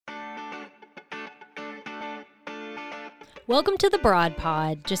Welcome to the Broad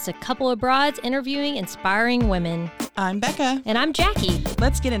Pod, just a couple of broads interviewing inspiring women. I'm Becca. And I'm Jackie.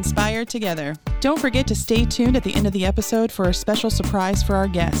 Let's get inspired together. Don't forget to stay tuned at the end of the episode for a special surprise for our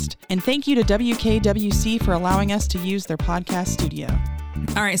guest. And thank you to WKWC for allowing us to use their podcast studio.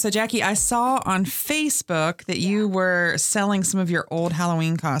 All right, so Jackie, I saw on Facebook that you were selling some of your old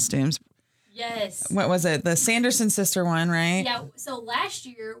Halloween costumes. Yes. What was it? The Sanderson sister one, right? Yeah, so last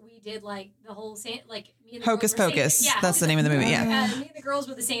year we did like the whole, me and the Hocus girls were Pocus. Yeah, That's the name of the movie, yeah. Me and the girls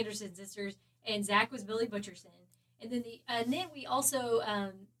were the Sanderson sisters, and Zach was Billy Butcherson. And then we also,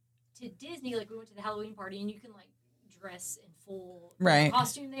 to Disney, we went to the Halloween party, and you can dress in full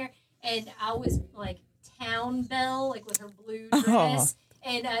costume there. And I was Town Belle, with her blue dress.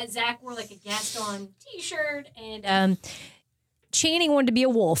 And Zach wore a Gaston t-shirt, and Channing wanted to be a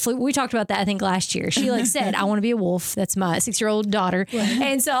wolf. We talked about that, I think, last year. She said, I want to be a wolf. That's my 6-year-old daughter. Right.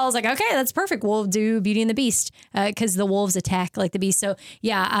 And so I was like, okay, that's perfect. We'll do Beauty and the Beast because the wolves attack like the beast. So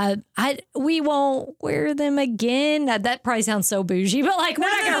yeah, we won't wear them again. That probably sounds so bougie, but we're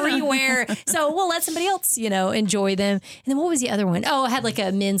not going to re-wear. So we'll let somebody else, enjoy them. And then what was the other one? Oh, I had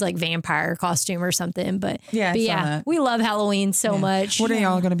a men's vampire costume or something. But yeah, we love Halloween so much. What are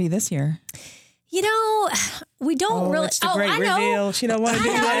y'all going to be this year? We don't really. It's the great reveal. She don't want to do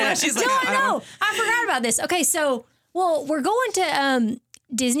that. She's I know. I forgot about this. Okay, so we're going to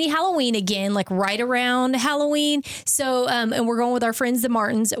Disney Halloween again, right around Halloween. So and we're going with our friends the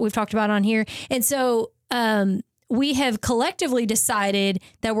Martins that we've talked about on here, and so we have collectively decided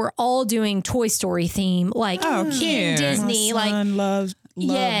that we're all doing Toy Story theme, in Disney. My son loves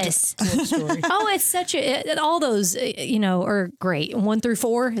yes. Toy Story. Oh, it's such all those, are great. 1 through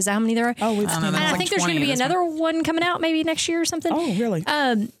 4. Is that how many there are? Oh, it's and I think there's going to be another one coming out maybe next year or something. Oh, really?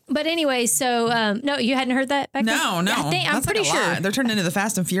 But anyway, so no, you hadn't heard that back then? No. I'm pretty sure. They're turning into the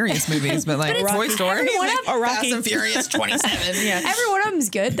Fast and Furious movies, but Toy Story, Fast and Furious 27. Yeah. Every one of them's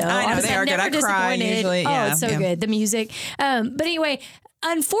good though. I know, they are good. I cry usually. Oh, it's so good. The music. But anyway,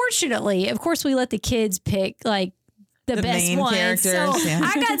 unfortunately, of course, we let the kids pick the best main ones. characters. So yeah.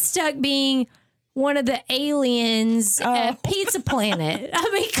 I got stuck being one of the aliens at Pizza Planet. I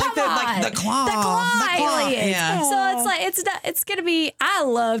mean, come on. The claw aliens. Yeah. So it's going to be, I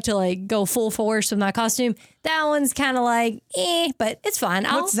love to go full force with my costume. That one's kind of but it's fine.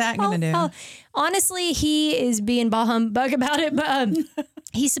 What's Zach going to do? Honestly, he is being bah humbug about it, but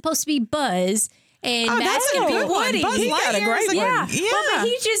he's supposed to be Buzz. And that's a good one. Woody. Buzz Lightyear, got a great one. Yeah. But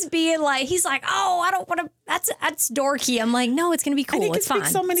he's just being he's oh, I don't want to. That's dorky. I'm no, it's gonna be cool. And he it's can speak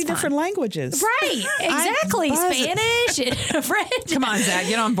fine. so many different languages. Right. Exactly. Spanish and French. Come on, Zach,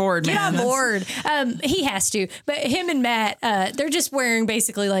 get on board, man. Get on board. He has to. But him and Matt, they're just wearing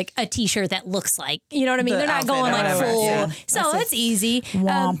basically a t-shirt that looks you know what I mean? They're not going full. Yeah. So it's easy.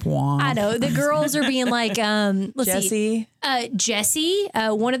 Womp womp. I know. The girls are being let's Jessie. see. Jessie,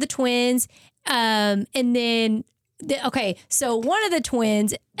 one of the twins. And then, so one of the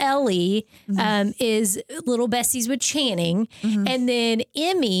twins, Ellie, is little besties with Channing. Mm-hmm. And then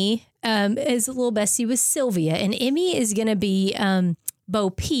Emmy is little bestie with Sylvia. And Emmy is going to be Bo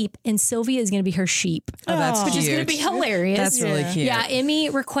Peep, and Sylvia is going to be her sheep. Oh, that's which cute. is going to be hilarious. That's really cute. Yeah, Emmy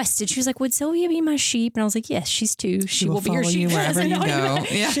requested. She was like, would Sylvia be my sheep? And I was like, yes, she's 2. She will be your sheep. You wherever you go.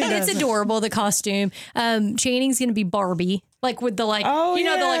 Yeah. And it's adorable, the costume. Channing's going to be Barbie. With the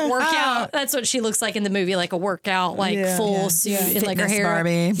the workout. That's what she looks like in the movie, a workout, full suit and her hair.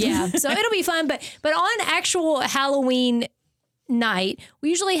 Barbie. Yeah. So it'll be fun. But on actual Halloween night, we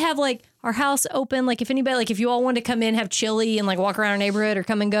usually have our house open. If anybody, if you all want to come in, have chili and walk around our neighborhood or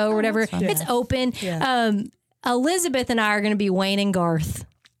come and go or whatever, it's open. Yeah. Elizabeth and I are going to be Wayne and Garth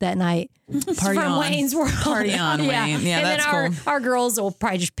that night. Party from on. Wayne's World. Party on, yeah. Wayne. Yeah, and that's then cool. our girls will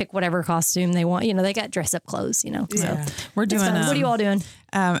probably just pick whatever costume they want. They got dress up clothes, So we're doing what are you all doing?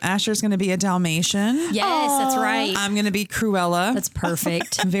 Asher's going to be a Dalmatian. Yes, that's right. I'm going to be Cruella. That's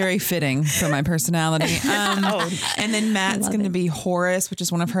perfect. Very fitting for my personality. And then Matt's going to be Horace, which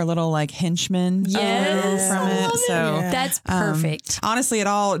is one of her little henchmen from it. So that's perfect. Honestly, it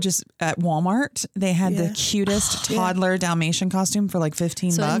all just at Walmart, they had the cutest toddler Dalmatian costume for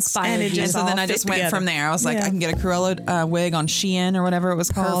 $15. And so then I just went from there. I was like, I can get a Cruella wig on Shein or whatever it was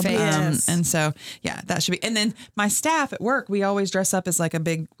called. And so, that should be. And then my staff at work, we always dress up as a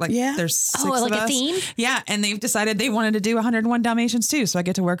big, there's 6 of us. A theme? Yeah. And they've decided they wanted to do 101 Dalmatians too. So I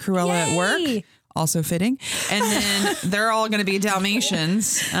get to wear Cruella at work. Also fitting. And then they're all going to be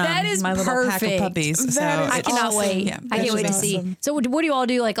Dalmatians. That is my little pack of puppies. So I cannot wait. Yeah, I can't wait to see. So what do you all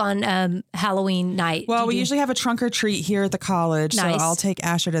do on Halloween night? Well, we usually have a trunk or treat here at the college. Nice. So I'll take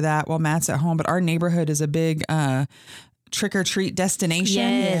Asher to that while Matt's at home. But our neighborhood is a big trick or treat destination.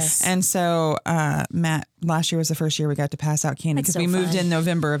 Yes. And so Matt, last year was the first year we got to pass out candy because we moved in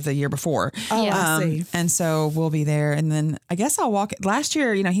November of the year before. Oh, I see. And so we'll be there. And then I guess I'll walk. Last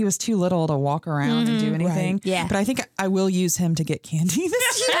year, he was too little to walk around and do anything. Right. Yeah. But I think I will use him to get candy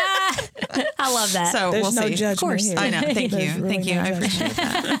this year. I love that. So There's we'll no see. judgment Of course. here. I know. Thank There's you. really Thank you. no I judgment. appreciate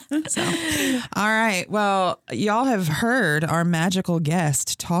that. So, all right. Well, y'all have heard our magical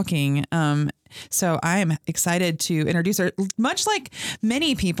guest talking. So I am excited to introduce her. Much like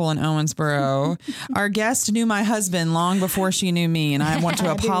many people in Owensboro, our guest knew my husband long before she knew me, and I want to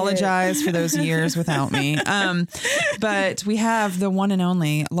apologize for those years without me. But we have the one and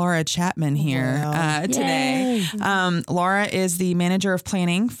only Laura Chapman here today. Laura is the manager of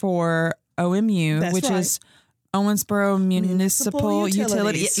planning for OMU, which is Owensboro Municipal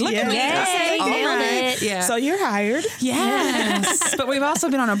Utilities. Look at me. Nailed it. Yeah. So you're hired. Yes. But we've also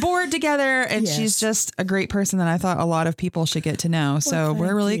been on a board together, and she's just a great person that I thought a lot of people should get to know. So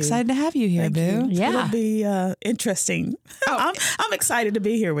we're really excited to have you here, Boo. Yeah. It'll be interesting. I'm excited to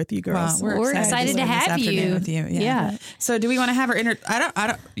be here with you girls. We're excited to have you. With you. Yeah. So do we want to have her I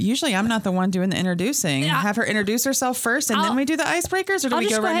don't usually I'm not the one doing the introducing. Have her introduce herself first and then we do the icebreakers, or do we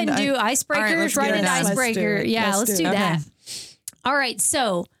go right into icebreakers? Right into icebreaker. Yeah, let's do that. All right.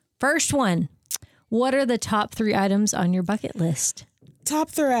 So first one. What are the top 3 items on your bucket list? Top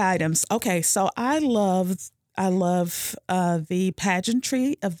 3 items. Okay, so I love the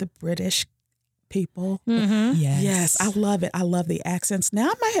pageantry of the British people. Mm-hmm. Yes, I love it. I love the accents. Now,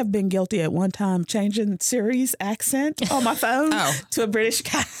 I might have been guilty at one time changing Siri's accent on my phone to a British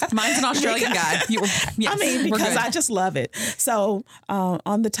guy. Mine's an Australian guy. Because I just love it. So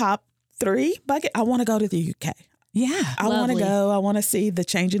on the top 3 bucket, I want to go to the UK. Yeah. I want to go. I want to see the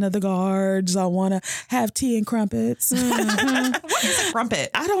changing of the guards. I want to have tea and crumpets. Mm-hmm. What is a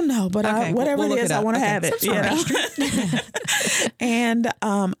crumpet? I don't know, but whatever it is, I want to have it. And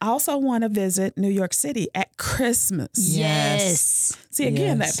I also want to visit New York City at Christmas. Yes. See,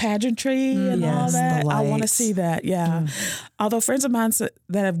 again, that pageantry and all that. I want to see that. Yeah. Although friends of mine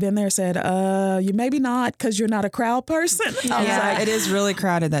that have been there said, you maybe not because you're not a crowd person. It is really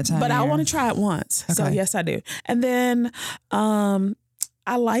crowded that time. But I want to try it once. Okay. So yes, I do. And then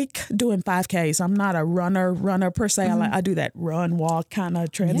I like doing 5Ks. I'm not a runner per se. Mm-hmm. I do that run, walk kind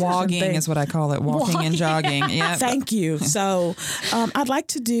of transition Wogging thing. is what I call it. Walking and jogging. Yeah. Thank you. So I'd like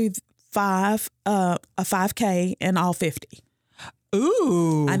to do a 5K in all 50.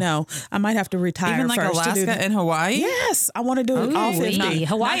 Ooh. I know. I might have to retire even like first Alaska to do that. and Hawaii? Yes. I want to do it all 50.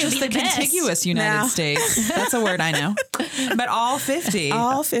 Hawaii not just would be the contiguous United States. That's a word I know. But all 50.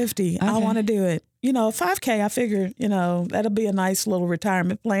 All 50. Okay. I want to do it. 5K, I figure, that'll be a nice little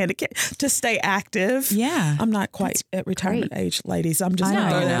retirement plan to stay active. Yeah. I'm not quite at retirement age, ladies. I'm just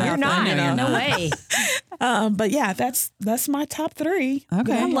You're not. No way. But yeah, that's my top 3.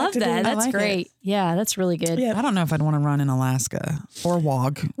 Okay. I love that. That's great. Yeah, that's really good. Yeah. I don't know if I'd want to run in Alaska or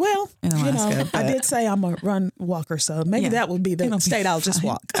WOG. Well, in Alaska, I did say I'm a run walker, so maybe that would be the state I'll just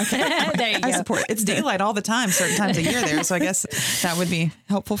walk. Okay. There you go. I support it. It's daylight all the time, certain times of year there, so I guess that would be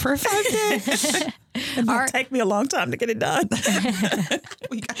helpful for a 5K. It'll take me a long time to get it done.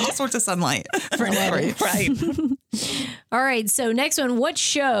 We got all sorts of sunlight. Right. All right. So next one, what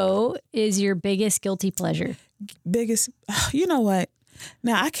show is your biggest guilty pleasure? You know what?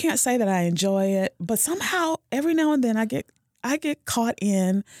 Now I can't say that I enjoy it, but somehow every now and then I get caught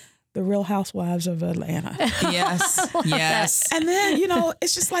in The Real Housewives of Atlanta. Yes. And then,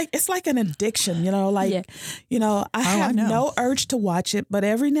 it's like an addiction, I have no urge to watch it, but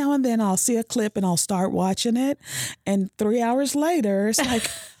every now and then I'll see a clip and I'll start watching it. And 3 hours later, it's like,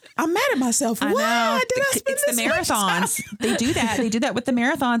 I'm mad at myself. Why did I spend It's the marathons. They do that. They do that with the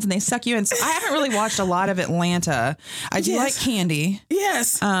marathons and they suck you in. So I haven't really watched a lot of Atlanta. I do like Candy.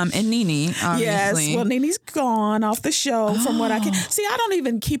 Yes. And Nene, obviously. Yes. Well, Nene's gone off the show from what I can see. I don't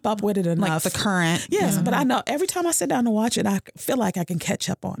even keep up with it enough. Like the current. Yes. But I know every time I sit down to watch it, I feel like I can catch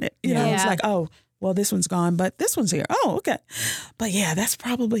up on it. It's like, well, this one's gone, but this one's here. Oh, okay. But yeah, that's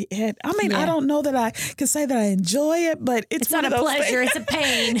probably it. I mean, I don't know that I can say that I enjoy it, but it's not a pleasure. It's a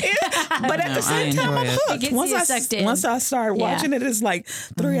pain. But at the same time, I'm hooked. It gets you sucked in. Once I start watching it, it's like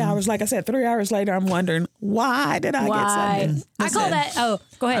 3 hours. Like I said, 3 hours later, I'm wondering, why did I get sucked in? I call that,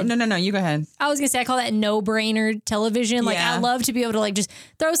 go ahead. No, you go ahead. I was going to say, I call that no-brainer television. Like, I love to be able to, just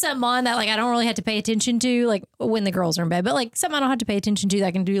throw something on that, I don't really have to pay attention to, when the girls are in bed. But, something I don't have to pay attention to that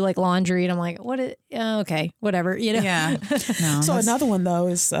I can do, laundry. And I'm like, okay, whatever, Yeah. No, so another one, though,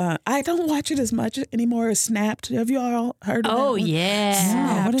 is I don't watch it as much anymore as Snapped. Have you all heard of that? Oh, yeah.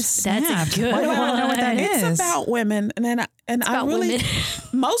 Snapped. What is Snapped? That's a good one. I don't know what that is. It's about women. And I really, women.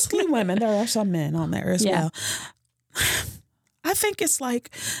 mostly women. There are some men on there as well. I think it's like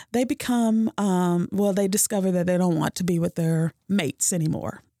they become, they discover that they don't want to be with their mates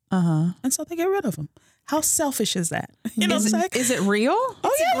anymore. And so they get rid of them. How selfish is that? You know what I'm saying? Is it real?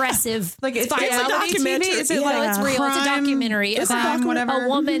 It's aggressive. Like it's a documentary. TV? Is it it's real. crime? It's a documentary about whatever. a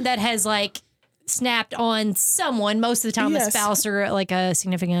woman that has like snapped on someone, most of the time a spouse or like a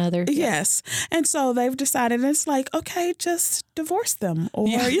significant other. Yes. And so they've decided it's like, okay, just divorce them. Or,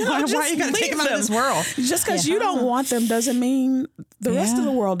 you know, why you got to take them out of this world? Just because you don't want them doesn't mean the rest of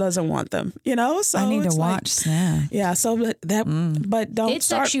the world doesn't want them, you know? So I need to watch Snap. Yeah. So but don't It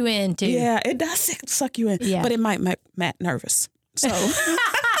sucks you in too. Yeah, it does suck you in. Yeah. But it might make Matt nervous. So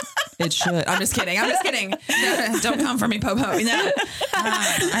it should. I'm just kidding. No, don't come for me, Popo. No.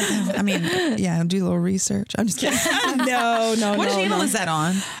 I mean, do a little research. I'm just kidding. No. What channel is that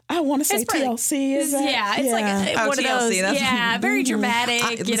on? I want to say TLC. Is that? Yeah, it's like one TLC, of those. That's very dramatic.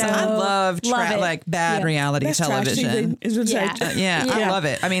 I love like bad reality television. I love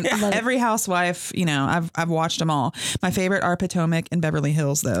it. I mean, every housewife. You know, I've watched them all. My favorite are Potomac and Beverly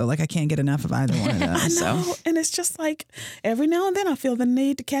Hills, though. Like I can't get enough of either one of those. I know, and it's just like every now and then I feel the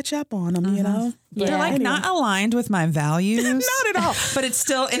need to catch up on them. You know, they're like not aligned with my values. Not at all. But it's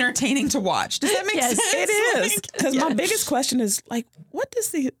still entertaining to watch. Does that make sense? It is. Because my biggest question is like, what do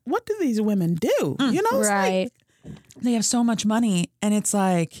these women do? You know, right? Like, they have so much money, and it's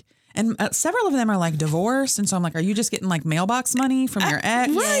like. And several of them are like divorced. And so I'm like, are you just getting like mailbox money from your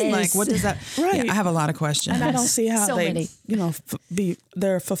ex? Right. Like, what does that? Right. Yeah, I have a lot of questions. And I don't see how many. You know,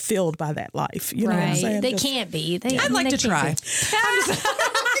 they're fulfilled by that life. You know what I'm saying? They can't be. I'd like to try.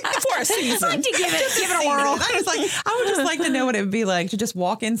 For a season. I'd like to give it a whirl. I would just like to know what it would be like to just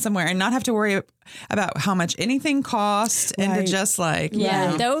walk in somewhere and not have to worry about how much anything costs and to just like,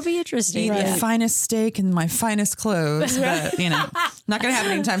 that would be interesting. Eat the finest steak and my finest clothes. But, you know, not going to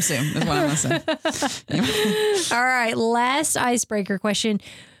happen anytime soon is what I'm going to say. All right. Last icebreaker question.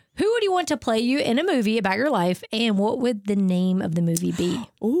 Who would you want to play you in a movie about your life, and what would the name of the movie be?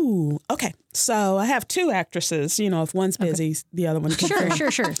 Ooh, okay. So I have two actresses. You know, if one's busy, the other one can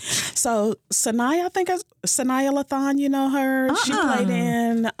Sure. So Sanaya Lathan, you know her? She played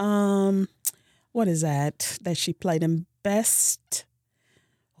in, what is that she played in Best?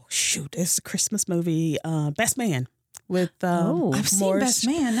 Oh, shoot. It's a Christmas movie, Best Man. With I've seen Best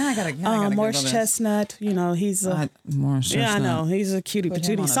Man. Now I gotta Morris Chestnut. You know, he's a Morris Chestnut. Yeah, I know. He's a cutie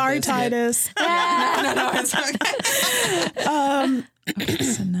patootie. Sorry, Titus. No, it's okay.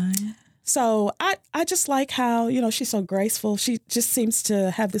 So I just like how, you know, she's so graceful. She just seems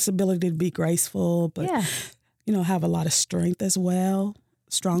to have this ability to be graceful, but you know, have a lot of strength as well.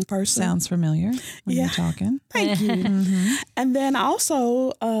 Strong person. Sounds familiar when you're talking. Thank you. And then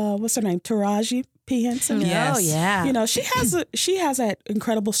also, what's her name? Taraji P. Henson. Yes. Oh yeah. You know, she has that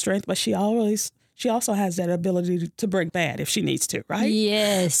incredible strength, but she also has that ability to break bad if she needs to, right?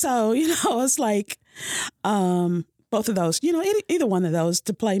 Yes. So, you know, it's like both of those, you know, either one of those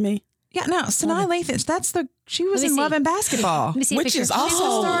to play me. Yeah, no, Sanaa Lathan, she was in Love and Basketball. Which is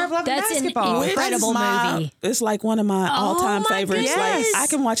also the star of Love and Basketball. An incredible movie. It's like one of my all-time favorites. Goodness. Like I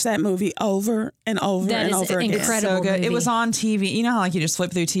can watch that movie over and over and over again. Incredible so good. movie. It was on TV. You know how like you just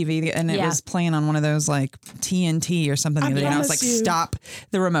flip through TV and it was playing on one of those like TNT or something the other day. And I was like, stop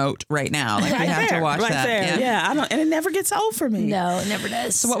the remote right now. Like we have to watch that. There. Yeah, I don't, and it never gets old for me. No, it never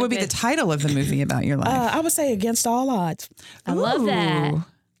does. So what would be the title of the movie about your life? I would say Against All Odds. I love that.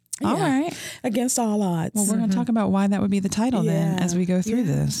 All right. Against All Odds. Well, we're going to talk about why that would be the title then as we go through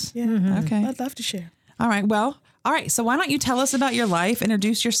this. Yeah. Okay. I'd love to share. All right. Well, all right. So why don't you tell us about your life?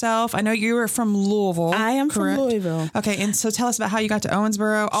 Introduce yourself. I know you were from Louisville. I am correct? from Louisville. Okay. And so tell us about how you got to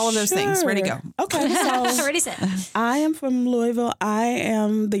Owensboro, all of those things. Ready to go. Okay. So Already said. I am from Louisville. I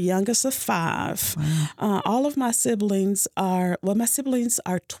am the youngest of 5. Wow. All of my siblings are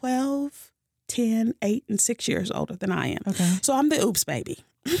 12, 10, 8, and 6 years older than I am. Okay. So I'm the oops baby.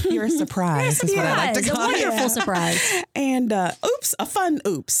 You're a surprise. Is what I like to call it. A wonderful surprise. And oops, a fun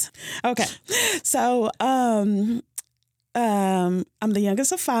oops. Okay. So I'm the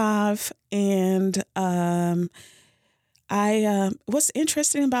youngest of 5, and what's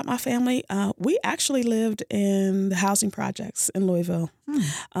interesting about my family, we actually lived in the housing projects in Louisville.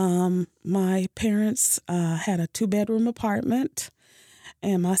 My parents had a 2-bedroom apartment,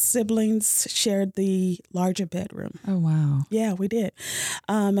 and my siblings shared the larger bedroom. Oh, wow. Yeah, we did.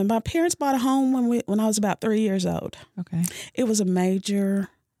 And my parents bought a home when I was about 3 years old. Okay. It was a major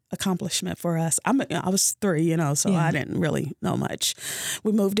accomplishment for us. I was 3, you know, so I didn't really know much.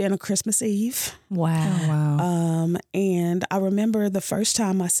 We moved in on Christmas Eve. Wow. Oh, wow. And I remember the first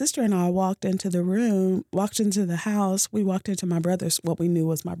time my sister and I walked into the house, we walked into what we knew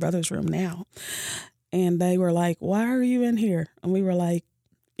was my brother's room now. And they were like, why are you in here? And we were like,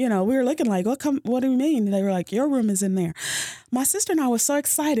 we were looking like, what do you mean? And they were like, your room is in there. My sister and I was so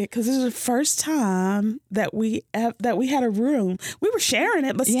excited because this was the first time that we had a room. We were sharing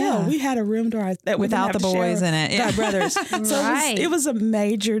it, but still, we had a room that without the boys in it. Our brothers. So it was a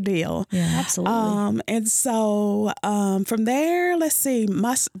major deal. Yeah, absolutely. And so from there, let's see,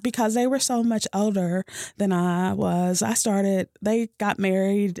 because they were so much older than I was, they got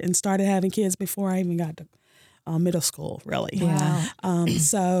married and started having kids before I even got to middle school, really. Wow.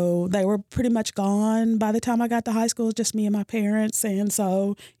 So they were pretty much gone by the time I got to high school, just me and my parents. And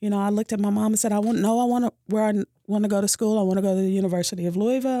so, I looked at my mom and said, where I want to go to school. I want to go to the University of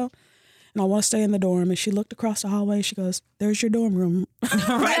Louisville, and I want to stay in the dorm. And she looked across the hallway and she goes, there's your dorm room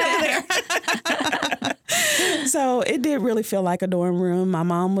right over there. So it did really feel like a dorm room. My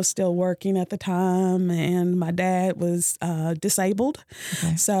mom was still working at the time, and my dad was disabled.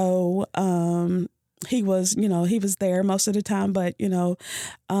 Okay. So, he was there most of the time, but,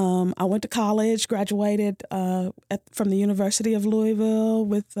 I went to college, graduated from the University of Louisville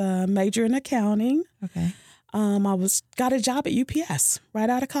with a major in accounting. Okay. I got a job at UPS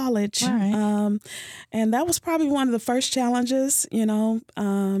right out of college. All right. And that was probably one of the first challenges,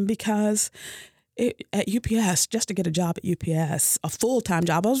 because at UPS, just to get a job at UPS, a full-time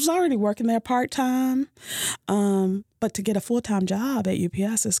job, I was already working there part-time. But to get a full-time job at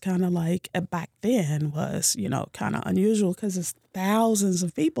UPS is kind of like, back then was, kind of unusual because there's thousands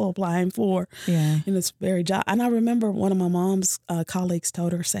of people applying for this very job. And I remember one of my mom's colleagues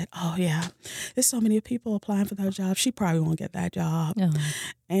told her, said, oh, yeah, there's so many people applying for that job. She probably won't get that job. Oh.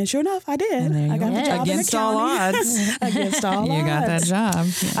 And sure enough, I did. I got the job against all odds. Against all odds. You got that job.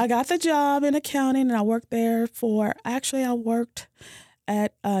 I got the job in accounting, and I worked there I worked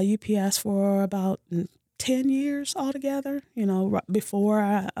at UPS for about 10 years altogether, before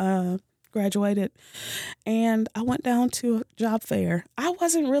I graduated. And I went down to a job fair. I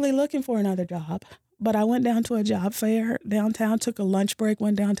wasn't really looking for another job, but I went down to a job fair downtown, took a lunch break,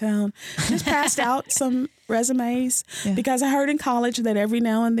 went downtown, just passed out some resumes because I heard in college that every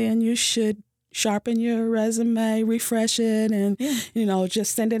now and then you should sharpen your resume, refresh it, and,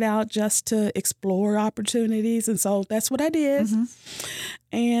 just send it out just to explore opportunities. And so that's what I did. Mm-hmm.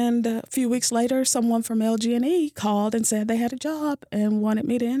 And a few weeks later, someone from LG&E called and said they had a job and wanted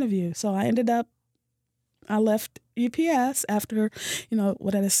me to interview. So I left UPS after,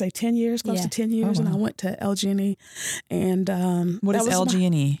 10 years, close to 10 years, and I went to LG&E. And what is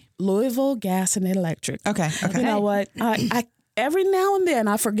LG&E? Louisville Gas and Electric. Okay. You know what? I every now and then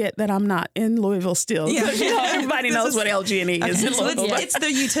I forget that I'm not in Louisville still. Yeah. Everybody knows what LG&E is in Louisville. It's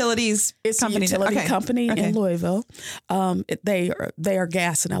the utilities company. It's a utility company in Louisville. They are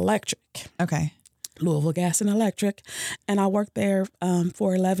gas and electric. Okay. Louisville Gas and Electric. And I worked there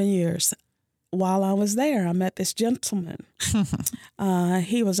for 11 years. While I was there, I met this gentleman.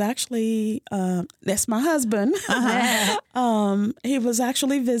 He was actually, that's my husband. He was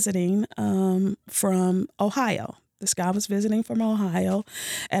actually visiting from Ohio. This guy was visiting from Ohio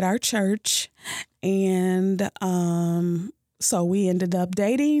at our church. And so we ended up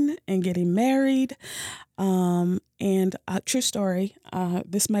dating and getting married. And true story,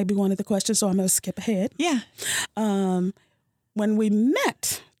 this may be one of the questions, so I'm going to skip ahead. Yeah. When we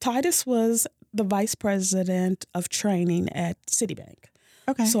met, Titus was the vice president of training at Citibank.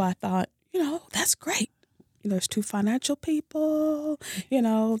 Okay. So I thought, that's great. There's two financial people,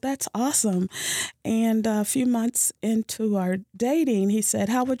 that's awesome. And a few months into our dating, he said,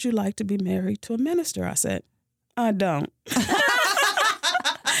 how would you like to be married to a minister? I said, I don't.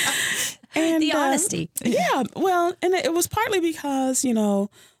 And the honesty. Yeah. Well, and it was partly because, a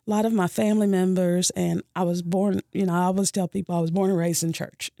lot of my family members, and I was born, I always tell people I was born and raised in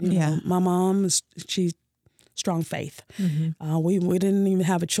church. My mom, she's strong faith. Mm-hmm. We didn't even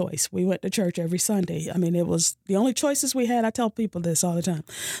have a choice. We went to church every Sunday. I mean, it was the only choices we had. I tell people this all the time.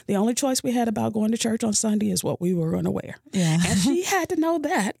 The only choice we had about going to church on Sunday is what we were going to wear. Yeah. And she had to know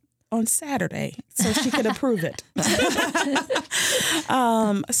that on Saturday so she could approve it.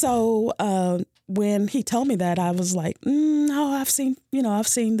 So when he told me that, I was like, no, I've seen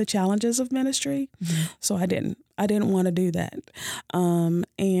the challenges of ministry. Mm-hmm. So I didn't want to do that.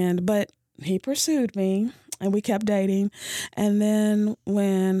 But he pursued me. And we kept dating. And then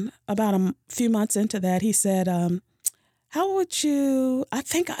when about a few months into that, he said, how would you,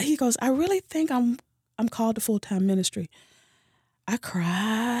 he goes, I really think I'm called to full-time ministry. I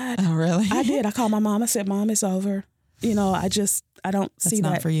cried. Oh, really? I did. I called my mom. I said, Mom, it's over. I don't see that. It's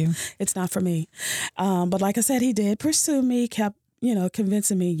not for you. It's not for me. But like I said, he did pursue me, kept,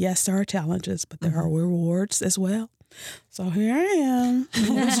 convincing me, yes, there are challenges, but there are rewards as well. So here I am,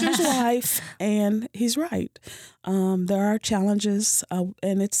 minister's wife, and he's right. There are challenges,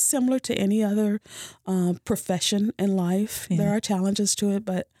 and it's similar to any other profession in life. Yeah. There are challenges to it,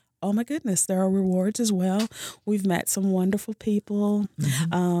 but oh my goodness, there are rewards as well. We've met some wonderful people.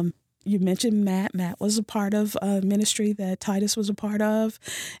 Mm-hmm. You mentioned Matt. Matt was a part of a ministry that Titus was a part of.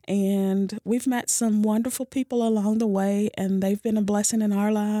 And we've met some wonderful people along the way, and they've been a blessing in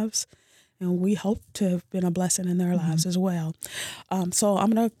our lives. And we hope to have been a blessing in their lives as well. So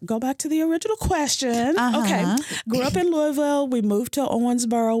I'm going to go back to the original question. Okay. Grew up in Louisville. We moved to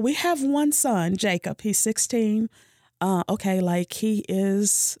Owensboro. We have one son, Jacob. He's 16. Like he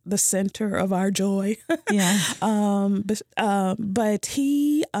is the center of our joy. Yeah. But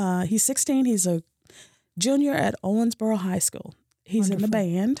he's 16. He's a junior at Owensboro High School. He's in the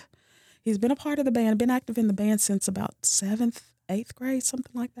band. He's been a part of the band, been active in the band since about 7th, 8th grade,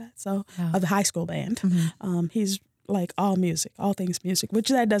 something like that. So of the high school band. Mm-hmm. He's like all music, all things music, which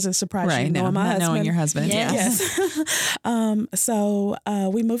that doesn't surprise you. Right, knowing my husband. Knowing your husband. Yes. So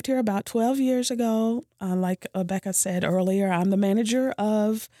we moved here about 12 years ago. Like Becca said earlier, I'm the manager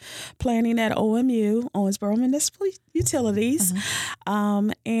of planning at OMU, Owensboro Municipal Utilities.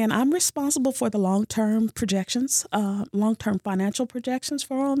 And I'm responsible for the long-term projections, long-term financial projections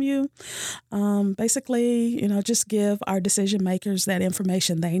for OMU. Basically, just give our decision makers that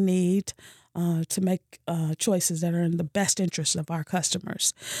information they need to make choices that are in the best interest of our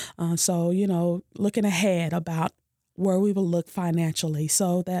customers. So, looking ahead about where we will look financially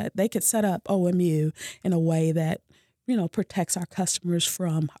so that they could set up OMU in a way that, protects our customers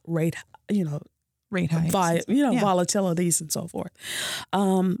from rate hikes, volatilities and so forth.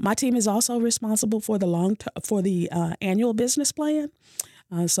 My team is also responsible for the annual business plan.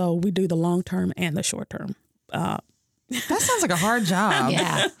 So we do the long-term and the short-term. That sounds like a hard job.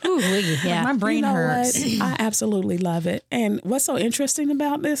 Yeah. Ooh, yeah. My brain hurts. What? I absolutely love it. And what's so interesting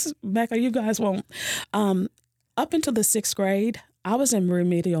about this, Becca, you guys won't. Up until the 6th grade, I was in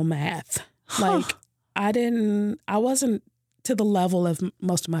remedial math. Like I wasn't to the level of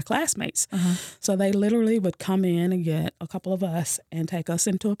most of my classmates. So they literally would come in and get a couple of us and take us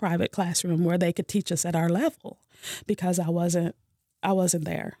into a private classroom where they could teach us at our level because I wasn't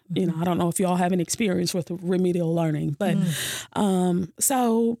there. I don't know if you all have any experience with remedial learning, but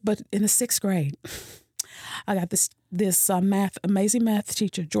but in the 6th grade, I got this amazing math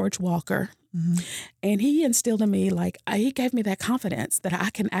teacher, George Walker, and he instilled in me he gave me that confidence that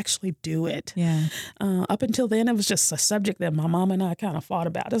I can actually do it. Yeah. Up until then, it was just a subject that my mom and I kind of fought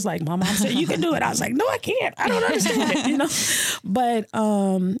about. It's like my mom said, "You can do it." I was like, "No, I can't. I don't understand it." But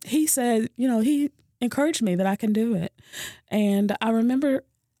he said, he encouraged me that I can do it. And I remember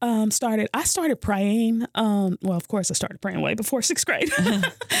I started praying. Of course I started praying way before 6th grade.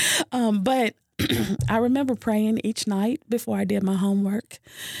 But I remember praying each night before I did my homework.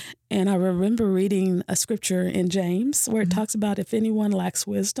 And I remember reading a scripture in James where it talks about if anyone lacks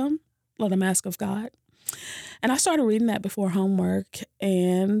wisdom, let him ask of God. And I started reading that before homework.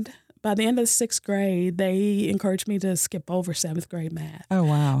 And by the end of the 6th grade, they encouraged me to skip over 7th grade math. Oh,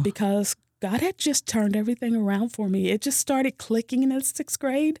 wow. Because God had just turned everything around for me. It just started clicking in the 6th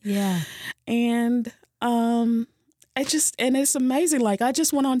grade. Yeah. And it's amazing. I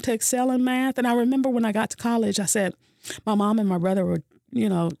just went on to excel in math. And I remember when I got to college, I said, my mom and my brother were,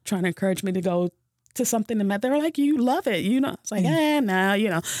 trying to encourage me to go to something in math. They were like, "You love it, It's like,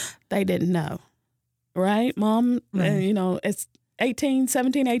 no, they didn't know. Right? Mom, it's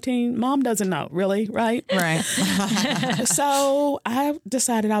 17, 18, mom doesn't know, really, right? Right. So I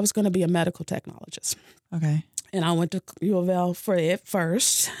decided I was going to be a medical technologist. Okay. And I went to U of L for it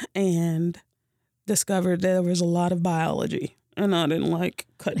first and discovered there was a lot of biology. And I didn't like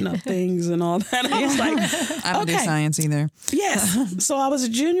cutting up things and all that. I was like, I don't do science either. Yes. So I was a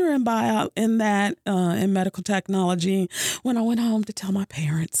junior in in medical technology when I went home to tell my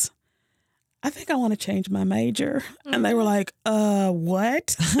parents, I think I want to change my major. And they were like,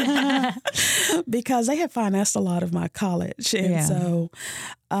 what? Because they had financed a lot of my college. And so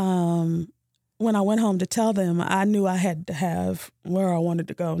when I went home to tell them, I knew I had to have where I wanted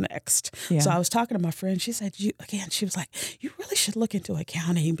to go next. Yeah. So I was talking to my friend. She said, she was like, "You really should look into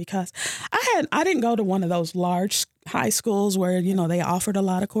accounting," because I didn't go to one of those large high schools where, they offered a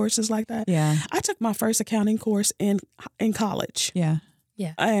lot of courses like that. Yeah. I took my first accounting course in college. Yeah.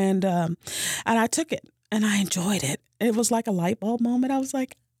 Yeah. And I took it and I enjoyed it. It was like a light bulb moment. I was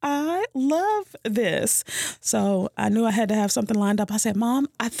like, I love this. So I knew I had to have something lined up. I said, "Mom,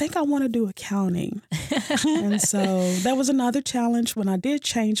 I think I want to do accounting." And so that was another challenge when I did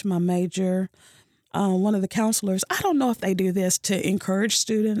change my major. one of the counselors, I don't know if they do this to encourage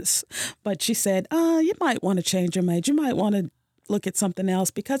students, but she said, you might want to change your major. You might want to look at something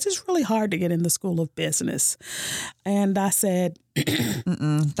else because it's really hard to get in the School of Business. And I said,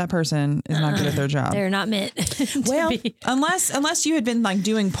 that person is not good at their job. They're not meant well, unless you had been like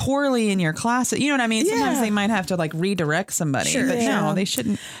doing poorly in your class, you know what I mean? Sometimes they might have to like redirect somebody, but no, they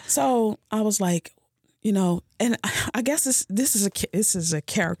shouldn't. So I was like, you know, and I guess this is a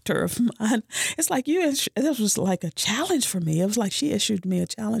character of mine. It's like this was like a challenge for me. It was like she issued me a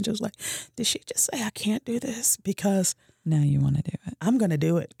challenge. It was like, did she just say I can't do this? Because now you want to do it. I'm going to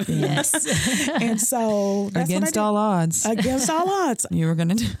do it. Yes. And so that's against all odds. Against all odds. You were going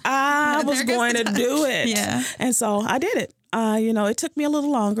to do it. I was going to do it. Yeah. And so I did it. You know, it took me a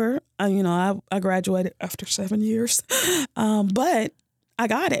little longer. You know, I graduated after 7 years. But I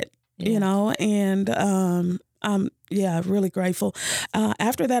got it, you know, and yeah, really grateful.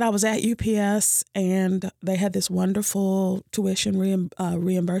 After that, I was at UPS, and they had this wonderful tuition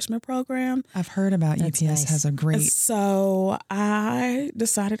reimbursement program. I've heard about That's UPS has a great. So I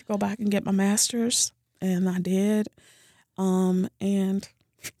decided to go back and get my master's, and I did. And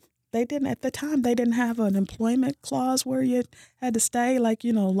they didn't, at the time, they didn't have an employment clause where you had to stay. Like,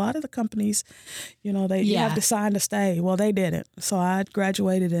 you know, a lot of the companies, you know, you have to sign to stay. Well, they didn't. So I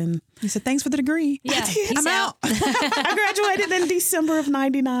graduated in. You said, thanks for the degree. Yeah, I'm out. I graduated in December of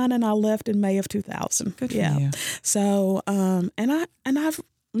 99, and I left in May of 2000. Good for you. So,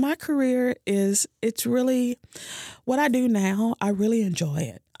 my career it's really, what I do now, I really enjoy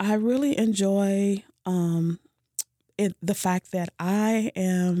it. I really enjoy, the fact that I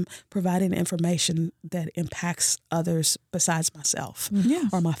am providing information that impacts others besides myself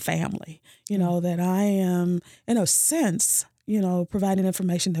or my family. You know, that I am, in a sense, you know, providing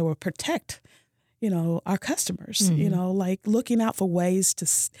information that will protect, you know, our customers, you know, like looking out for ways to,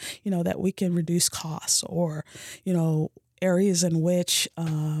 you know, that we can reduce costs, or, you know, areas in which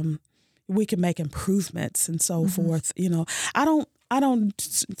we can make improvements and so forth. You know, I don't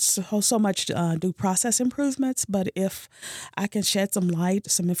so much do process improvements, but if I can shed some light,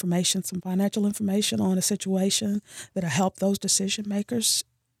 some information, some financial information on a situation that'll help those decision makers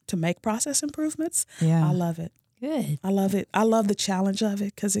to make process improvements, I love it. Good. I love it. I love the challenge of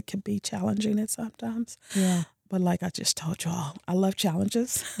it because it can be challenging at sometimes. Yeah. But like I just told y'all, I love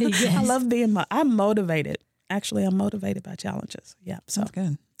challenges. Yes. I love I'm motivated. Actually, I'm motivated by challenges. Yeah. So That's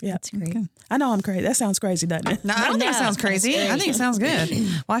good. Yeah, that's great. Okay. I know I'm crazy. That sounds crazy, doesn't it? No, I don't think it sounds crazy. I think it sounds good.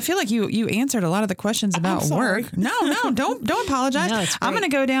 Well, I feel like you answered a lot of the questions about work. No, don't apologize. No, I'm going to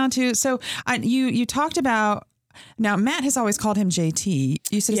go down to you talked about. Now, Matt has always called him JT.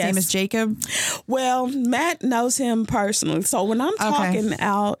 You said his name is Jacob? Well, Matt knows him personally. So when I'm talking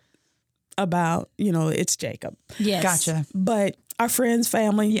out about, you know, it's Jacob. Yes. Gotcha. But our friends,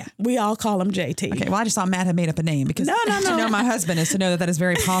 family, we all call him JT. Okay, well, I just thought Matt had made up a name because to know my husband is to know that is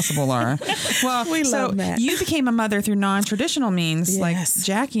very possible, Laura. Well, we love Matt. You became a mother through non-traditional means, like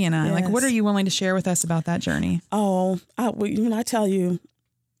Jackie and I. Yes. Like, what are you willing to share with us about that journey? Oh, when I tell you,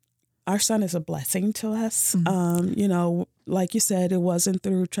 our son is a blessing to us. You know, like you said, it wasn't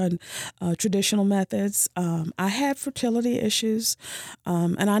through traditional methods. I had fertility issues,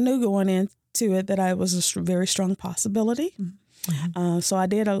 and I knew going into it that I was a very strong possibility. So I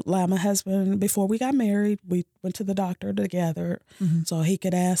did allow my husband, before we got married, we went to the doctor together so he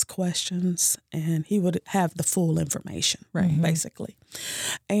could ask questions and he would have the full information, basically.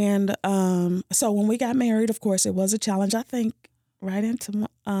 And so when we got married, of course, it was a challenge. I think right into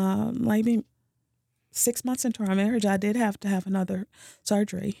maybe 6 months into our marriage, I did have to have another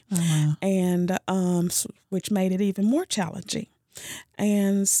surgery, and which made it even more challenging.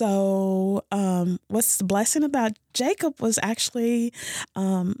 And so what's the blessing about Jacob was actually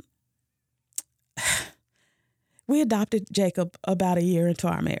we adopted Jacob about a year into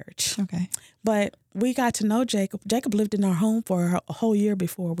our marriage. Okay. But we got to know Jacob. Jacob lived in our home for a whole year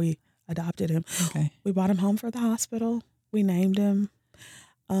before we adopted him. Okay. We brought him home for the hospital. We named him.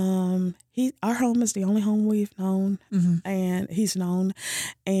 Our home is the only home we've known, and he's known.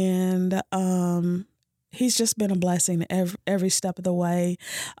 And he's just been a blessing every step of the way.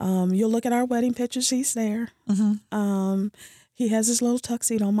 You'll look at our wedding pictures, he's there. He has his little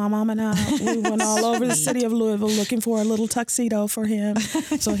tuxedo. My mom and I, we went all over the city of Louisville looking for a little tuxedo for him.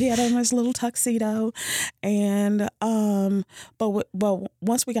 So he had on his little tuxedo. And but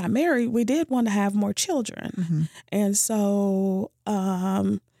once we got married, we did want to have more children. And so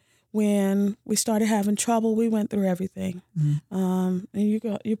when we started having trouble, we went through everything. And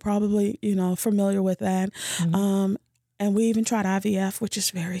you're probably, familiar with that. And we even tried IVF, which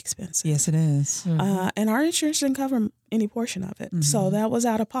is very expensive. Yes, it is. And our insurance didn't cover any portion of it. So that was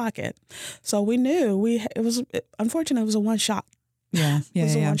out of pocket. So we knew unfortunately, it was a one shot. Yeah. It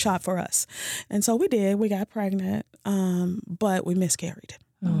was a one shot for us. And so we did. We got pregnant, but we miscarried.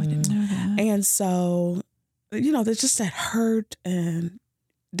 Oh, I didn't know that. And so, there's just that hurt and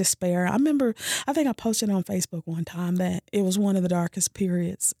despair. I think I posted on Facebook one time that it was one of the darkest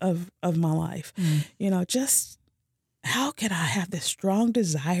periods of my life. Just how could I have this strong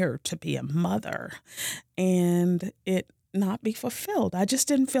desire to be a mother and it not be fulfilled? I just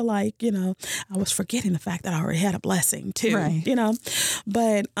didn't feel like, I was forgetting the fact that I already had a blessing too, right.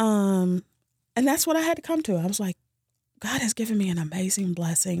 But, and that's what I had to come to. I was like, God has given me an amazing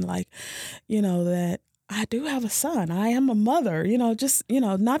blessing, that I do have a son. I am a mother, not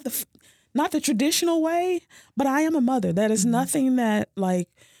the traditional way, but I am a mother. That is nothing that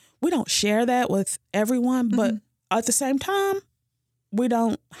we don't share that with everyone, but at the same time, we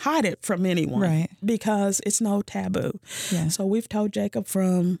don't hide it from anyone, right? Because it's no taboo. Yeah. So we've told Jacob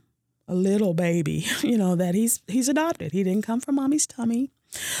from a little baby, that he's adopted. He didn't come from mommy's tummy.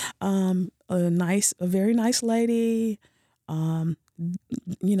 A very nice lady.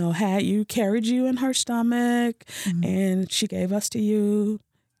 Carried you in her stomach, and she gave you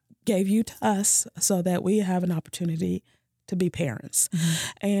to us so that we have an opportunity to be parents.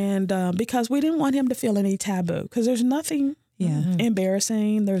 And because we didn't want him to feel any taboo, because there's nothing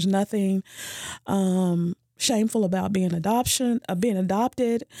embarrassing, there's nothing shameful about being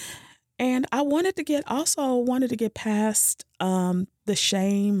adopted. And I wanted to get past the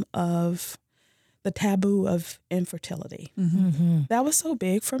shame of the taboo of infertility. That was so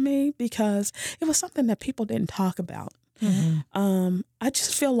big for me because it was something that people didn't talk about. I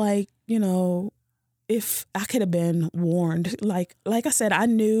just feel like, if I could have been warned, like I said, I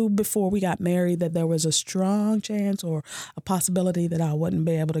knew before we got married that there was a strong chance or a possibility that I wouldn't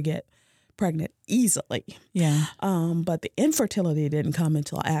be able to get pregnant easily. Yeah. But the infertility didn't come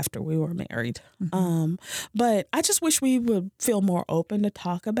until after we were married. But I just wish we would feel more open to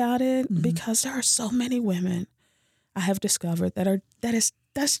talk about it because there are so many women I have discovered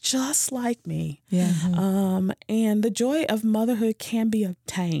that's just like me. Yeah. And the joy of motherhood can be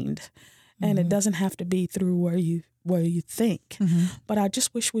obtained, and it doesn't have to be through where you think. But I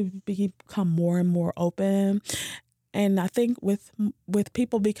just wish we would become more and more open. And I think with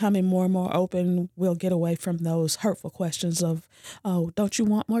people becoming more and more open, we'll get away from those hurtful questions of, oh, don't you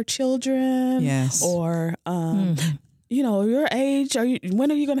want more children? Yes. Or, your age,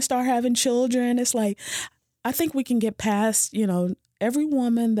 when are you going to start having children? It's like, I think we can get past, every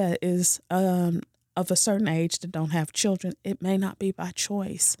woman that is of a certain age that don't have children, it may not be by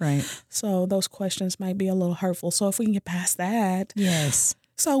choice. Right. So those questions might be a little hurtful. So if we can get past that. Yes.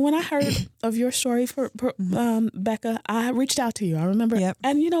 So when I heard of your story, Becca, I reached out to you. I remember. Yep.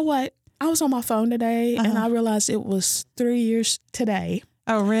 And you know what? I was on my phone today, and I realized it was 3 years today.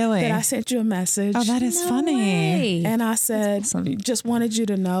 Oh, really? That I sent you a message. Oh, that is funny. Way. And I said, awesome. Just wanted you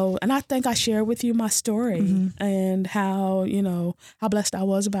to know. And I think I shared with you my story and how blessed I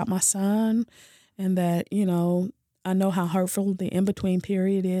was about my son, and that, I know how hurtful the in-between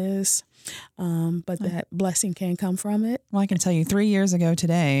period is. But that blessing can come from it. Well, I can tell you 3 years ago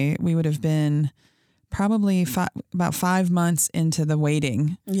today, we would have been probably about 5 months into the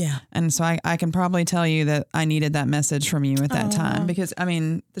waiting. Yeah. And so I can probably tell you that I needed that message from you at that time, because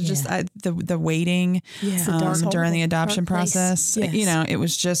the waiting during the adoption process,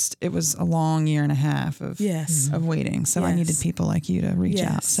 it was a long year and a half of waiting. So I needed people like you to reach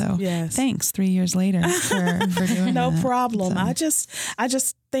out. So thanks 3 years later for doing no that. problem. So. I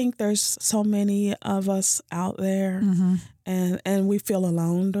just think there's so many of us out there and we feel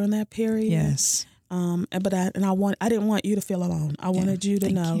alone during that period. Yes. I didn't want you to feel alone. I wanted you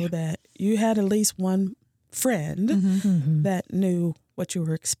to know that you had at least one friend that knew what you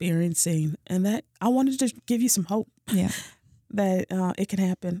were experiencing, and that I wanted to give you some hope. Yeah, that it can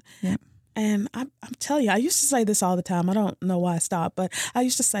happen. Yeah. And I'm telling you, I used to say this all the time. I don't know why I stopped, but I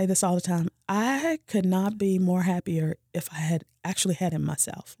used to say this all the time. I could not be more happier if I had actually had him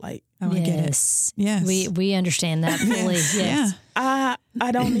myself. Like, I get it. Yes, we understand that fully. Yes. Yeah.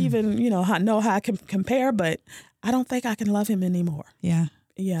 I don't even know how I can compare, but I don't think I can love him anymore. Yeah.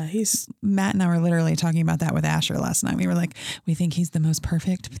 Yeah, Matt and I were literally talking about that with Asher last night. We were like, we think he's the most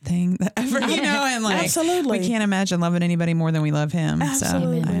perfect thing that ever, and like, absolutely. We can't imagine loving anybody more than we love him.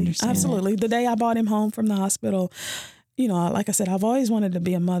 Absolutely. So I understand. Absolutely. The day I brought him home from the hospital, like I said, I've always wanted to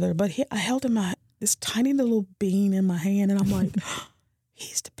be a mother, but I held him this tiny little bean in my hand, and I'm like,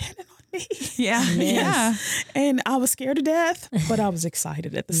 he's dependent on me. Yeah. Yeah. And I was scared to death, but I was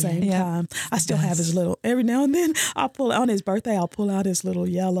excited at the same time. I still have his little, every now and then on his birthday, I'll pull out his little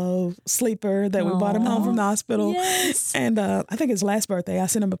yellow sleeper that we bought him home from the hospital. Yes. And I think his last birthday, I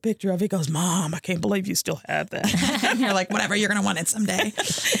sent him a picture of it. He goes, Mom, I can't believe you still have that. And you're like, whatever, you're going to want it someday.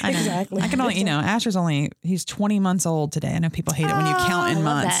 Exactly. I can only, Asher's he's 20 months old today. I know people hate it when you count in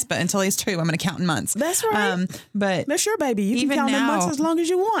months, but until he's 2, I'm going to count in months. That's right. But that's your baby. You can count in months as long as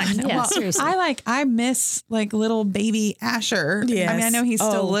you want. Yeah, seriously. I miss little baby Asher. Yes. I mean, I know he's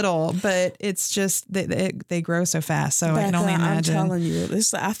still little, but it's just they grow so fast. So I can only imagine. I'm telling you,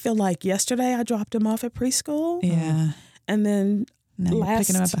 I feel like yesterday I dropped him off at preschool. Yeah. And then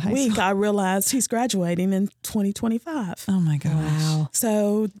last week I realized he's graduating in 2025. Oh my gosh. Wow.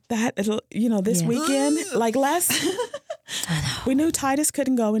 So that, this weekend, we knew Titus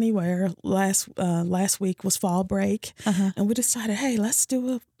couldn't go anywhere. Last week was fall break. And we decided, hey, let's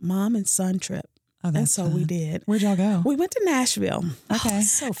do a mom and son trip. Oh, and so we did. Where'd y'all go? We went to Nashville. Okay. Oh,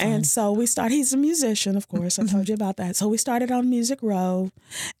 so fun. And so we started, he's a musician, of course. I told you about that. So we started on Music Row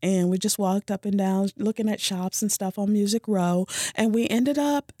and we just walked up and down looking at shops and stuff on Music Row. And we ended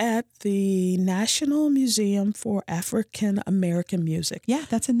up at the National Museum for African American Music. Yeah,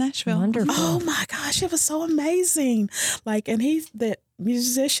 that's in Nashville. Wonderful. Oh my gosh, it was so amazing. And he's that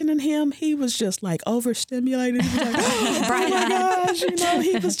musician in him, he was just overstimulated. He was like, oh my gosh,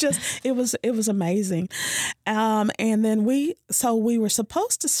 he was just, it was amazing. And then we were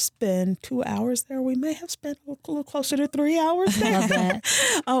supposed to spend 2 hours there. We may have spent a little closer to 3 hours there. Love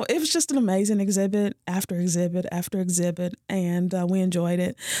that. Oh, it was just an amazing exhibit after exhibit after exhibit, and we enjoyed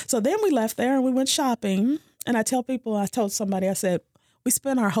it. So then we left there and we went shopping. And I told somebody, I said, we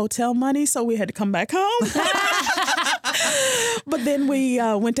spent our hotel money, so we had to come back home. But then we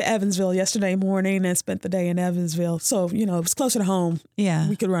went to Evansville yesterday morning and spent the day in Evansville. So, it was closer to home. Yeah.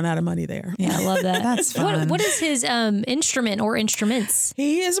 We could run out of money there. Yeah, I love that. That's fun. What is his instrument or instruments?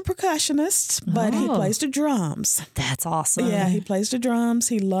 He is a percussionist, but he plays the drums. That's awesome. Yeah, he plays the drums.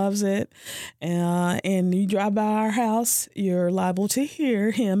 He loves it. And you drive by our house, you're liable to hear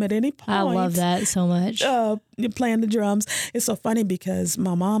him at any point. I love that so much. Playing the drums. It's so funny because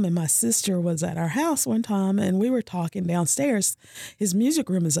my mom and my sister was at our house one time and we were talking downstairs. His music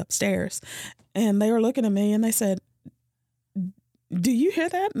room is upstairs. And they were looking at me and they said, do you hear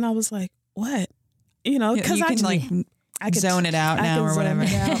that? And I was like, what? Because I can zone it out now or whatever.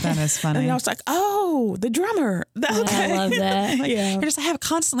 That is funny. And I was like, oh, the drummer. Okay. I love that. Yeah. I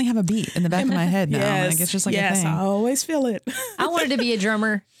constantly have a beat in the back of my head now. Yes. It's just a thing. Yes, I always feel it. I wanted to be a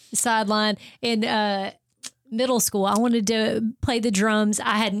drummer sideline in middle school. I wanted to play the drums.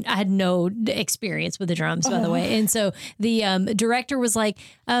 I had no experience with the drums, by the way. And so the director was like,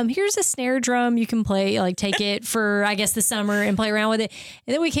 here's a snare drum. You can play, take it for, I guess, the summer and play around with it.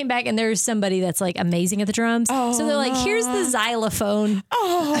 And then we came back and there's somebody that's amazing at the drums. Oh, so they're like, here's the xylophone.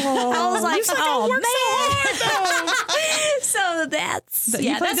 Oh, I was like, oh, man. So hard, so that's,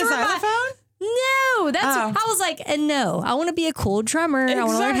 you played the xylophone? No, I was like, no, I want to be a cool drummer. Exactly. I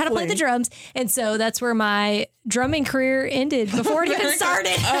want to learn how to play the drums. And so that's where my drumming career ended before it even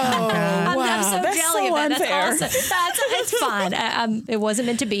started. Oh, I'm wow. so That's jelly so of it. unfair. That's awesome. It's fine. It wasn't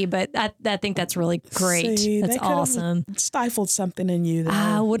meant to be, but I think that's really great. See, that's awesome. Stifled something in you. There.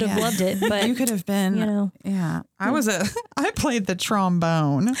 I would have loved it, but you could have been, yeah. I played the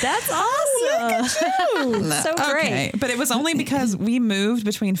trombone. That's awesome. Look at you. So great. Okay. But it was only because we moved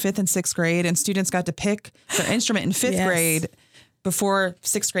between 5th and 6th grade and students got to pick their instrument in 5th grade before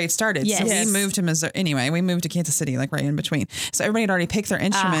 6th grade started. Yes. So we moved to Missouri. Anyway, we moved to Kansas City, right in between. So everybody had already picked their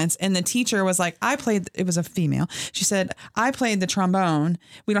instruments. And the teacher was like, it was a female. She said, I played the trombone.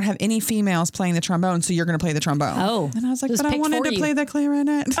 We don't have any females playing the trombone, so you're going to play the trombone. Oh. And I was like, but I wanted to play the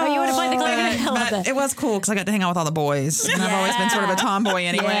clarinet. Oh, you want to play the clarinet? I love that. It was cool because I got to hang out with all the boys. And I've always been sort of a tomboy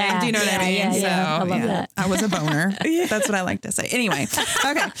anyway. Yeah. Do you know what I mean? Yeah. I love that. I was a boner. That's what I like to say. Anyway.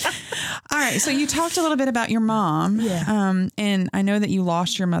 Okay. All right. So you talked a little bit about your mom. Yeah. And I know that you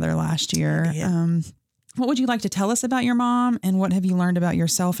lost your mother last year. What would you like to tell us about your mom, and what have you learned about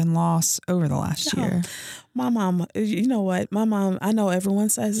yourself and loss over the last year? My mom, you know what? My mom, I know everyone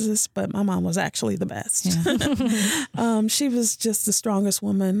says this, but my mom was actually the best. Yeah. She was just the strongest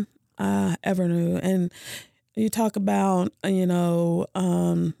woman I ever knew. And you talk about,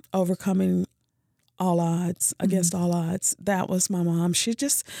 overcoming all odds, against all odds. That was my mom. She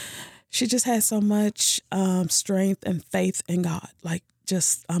just had so much strength and faith in God,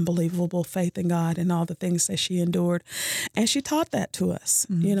 just unbelievable faith in God and all the things that she endured. And she taught that to us.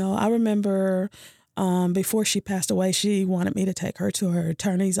 Mm-hmm. I remember before she passed away, she wanted me to take her to her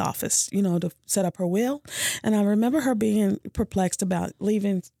attorney's office, to set up her will. And I remember her being perplexed about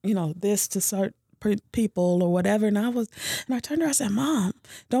leaving, this to certain people or whatever. And I turned to her, I said, Mom,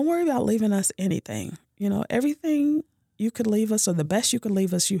 don't worry about leaving us anything. Everything you could leave us, or the best you could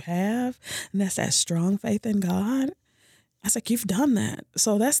leave us, you have. And that's that strong faith in God. I was like, you've done that.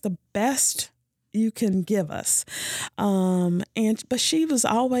 So that's the best you can give us. But she was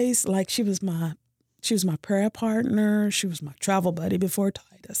always like, she was my prayer partner. She was my travel buddy before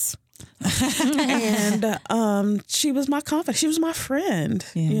Titus. And she was my confidant. She was my friend.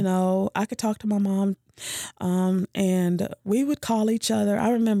 Yeah. I could talk to my mom, and we would call each other. I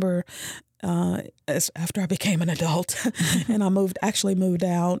remember after I became an adult and I moved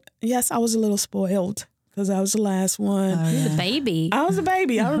out. Yes, I was a little spoiled because I was the last one. Oh, yeah. The baby. I was a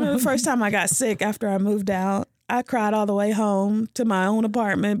baby. I remember the first time I got sick after I moved out. I cried all the way home to my own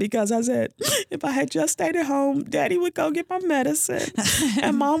apartment because I said, if I had just stayed at home, Daddy would go get my medicine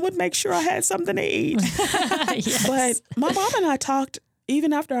and Mom would make sure I had something to eat. Yes. But my mom and I talked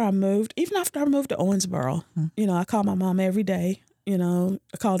even after I moved to Owensboro. I called my mom every day. I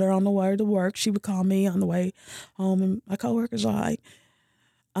called her on the way to work. She would call me on the way home, and my coworkers are like,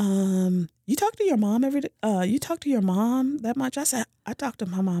 you talk to your mom every day? You talk to your mom that much? I said, I talk to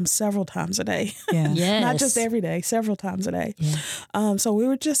my mom several times a day. Yeah. Yes. Not just every day, several times a day. Yeah.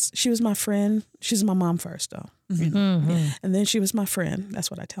 So she was my friend. She's my mom first, though. Mm-hmm. And then she was my friend. That's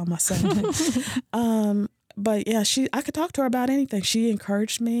what I tell my son. But yeah, I could talk to her about anything. She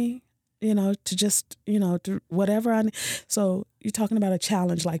encouraged me, to just, to whatever so you're talking about a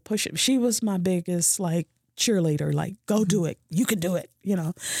challenge, like push it. She was my biggest, cheerleader, go do it. You can do it,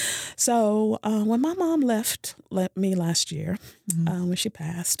 So when my mom left me last year, when she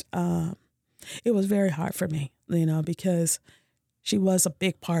passed, it was very hard for me, because she was a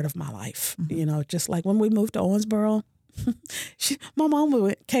big part of my life, just like when we moved to Owensboro. My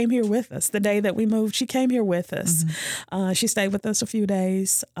mom came here with us the day that we moved. She came here with us. She stayed with us a few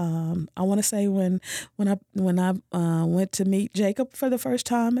days. I want to say when I went to meet Jacob for the first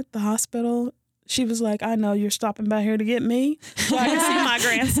time at the hospital, she was like, I know you're stopping by here to get me so I can see my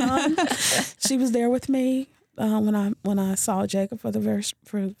grandson. She was there with me when I saw Jacob for the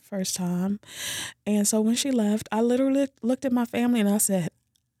first time. And so when she left, I literally looked at my family and I said,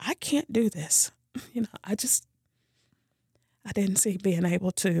 I can't do this. I didn't see being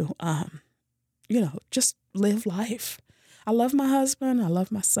able to, just live life. I love my husband. I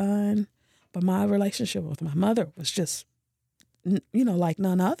love my son. But my relationship with my mother was just, like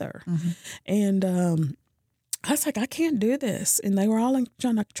none other. Mm-hmm. And I was like, I can't do this. And they were all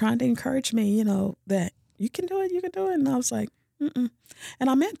trying to encourage me, that you can do it, you can do it. And I was like, mm-mm. And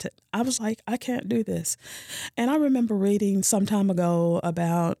I meant it. I was like, I can't do this. And I remember reading some time ago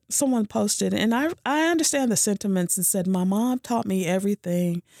about someone posted, and I understand the sentiments, and said, my mom taught me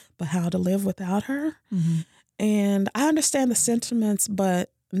everything but how to live without her. Mm-hmm. And I understand the sentiments,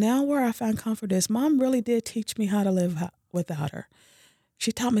 but now where I find comfort is Mom really did teach me how to live without her.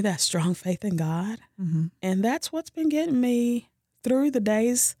 She taught me that strong faith in God. Mm-hmm. And that's what's been getting me through the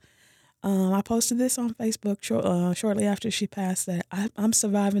days. I posted this on Facebook shortly after she passed, that I'm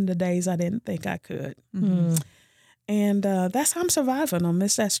surviving the days I didn't think I could. Mm-hmm. And that's how I'm surviving them.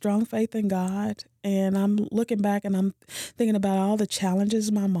 It's that strong faith in God. And I'm looking back and I'm thinking about all the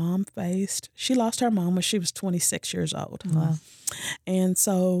challenges my mom faced. She lost her mom when she was 26 years old. Wow. And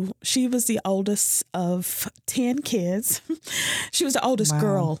so she was the oldest of 10 kids. She was the oldest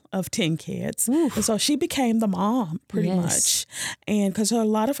girl of 10 kids. Oof. And so she became the mom pretty much. And because a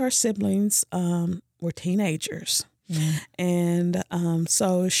lot of her siblings were teenagers. Yeah. And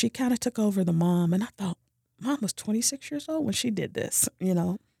so she kind of took over the mom. And I thought, Mom was 26 years old when she did this,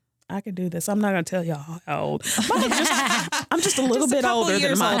 I could do this. I'm not going to tell y'all how old. I'm just a little bit older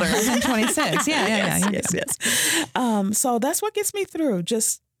than Mom. I'm 26. Yes. So that's what gets me through.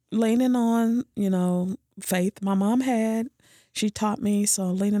 Just leaning on, faith my mom had. She taught me,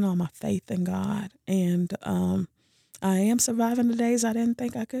 so leaning on my faith in God. And I am surviving the days I didn't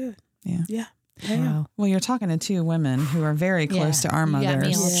think I could. Yeah. Wow. Well, you're talking to two women who are very close to our mothers. You got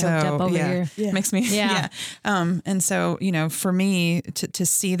me all choked up over here. Makes me, and so, for me to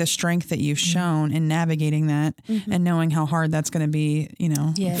see the strength that you've shown in navigating that and knowing how hard that's going to be,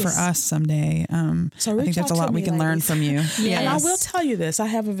 for us someday. So I think that's a lot we can learn from you. Yes. And I will tell you this. I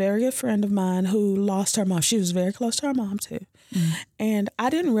have a very good friend of mine who lost her mom. She was very close to her mom too. Mm-hmm. And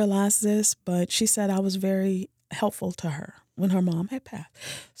I didn't realize this, but she said I was very helpful to her when her mom had passed.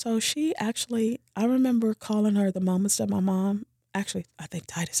 So I remember calling her the moments that my mom, I think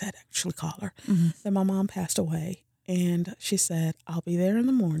Titus had called her, that my mom passed away. And she said, I'll be there in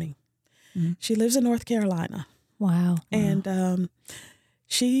the morning. Mm-hmm. She lives in North Carolina. Wow. And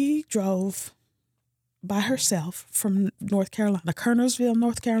she drove by herself from North Carolina, Kernersville,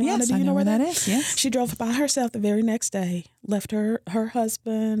 North Carolina. Yes, Do you know where that is? Yes. She drove by herself the very next day, left her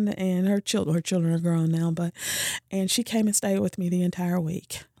husband and her children. Her children are grown now, and she came and stayed with me the entire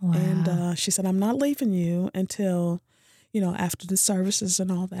week. Wow. And she said, I'm not leaving you until, after the services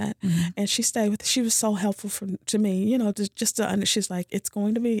and all that. Mm-hmm. And she stayed with, she was so helpful to me, she's like, it's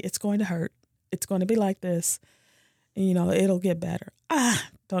going to hurt. It's going to be like this. And, it'll get better.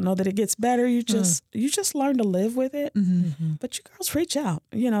 Don't know that it gets better. You just learn to live with it. Mm-hmm. But you girls reach out,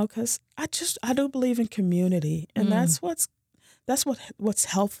 because I do believe in community, and that's what's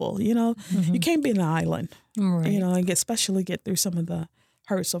helpful. Mm-hmm. You can't be an island, right. And especially get through some of the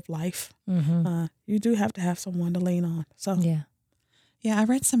hurts of life. Mm-hmm. You do have to have someone to lean on. So yeah. I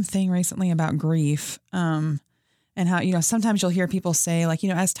read something recently about grief. And how, sometimes you'll hear people say, like,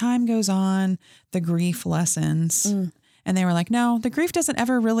 as time goes on, the grief lessens. Mm. And they were like, no, the grief doesn't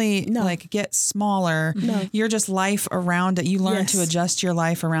ever really get smaller. No. You're just life around it. You learn to adjust your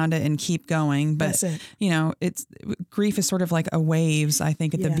life around it and keep going. But, it's grief is sort of like a waves, I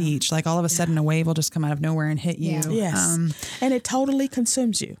think, at the beach. Like all of a sudden a wave will just come out of nowhere and hit you. Yes. And it totally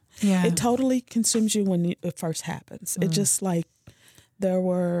consumes you. Yeah. It totally consumes you when it first happens. It just like there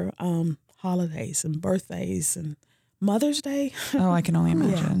were holidays and birthdays and Mother's Day. Oh, I can only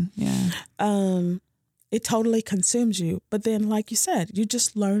imagine. Yeah. It totally consumes you. But then, like you said, you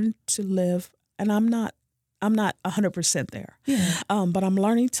just learn to live. And I'm not 100% there. Yeah. But I'm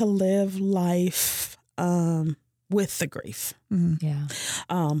learning to live life with the grief. Mm-hmm. Yeah.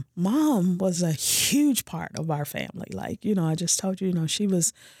 Mom was a huge part of our family. Like, I just told you, she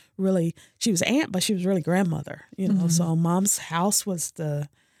was aunt, but she was really grandmother. Mm-hmm. So Mom's house was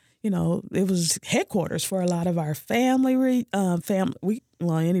it was headquarters for a lot of our family.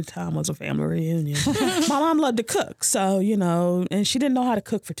 Any time was a family reunion. My mom loved to cook, so and she didn't know how to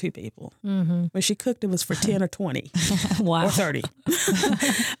cook for 2 people. Mm-hmm. When she cooked, it was for 10 or 20, wow, or 30.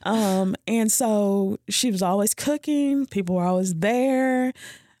 And so she was always cooking. People were always there.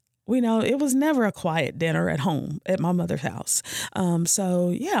 It was never a quiet dinner at home at my mother's house.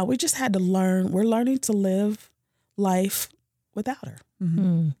 We just had to learn. We're learning to live life without her.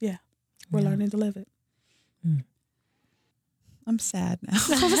 Mm-hmm. Yeah, we're learning to live it. Mm. I'm sad now.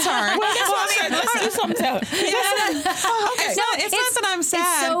 I'm sorry. Let's do something else. Okay. It's not that I'm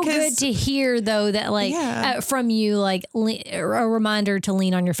sad. It's so good to hear, though, that from you, a reminder to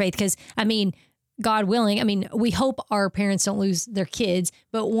lean on your faith. Because, God willing, we hope our parents don't lose their kids,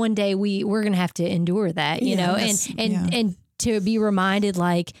 but one day we're going to have to endure that, and to be reminded,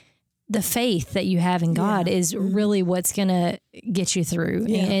 the faith that you have in God is really what's going to get you through.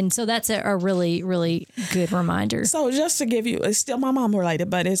 Yeah. And so that's a really, really good reminder. So just to give you, it's still my mom related,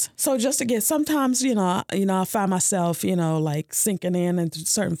 but sometimes, I find myself, sinking into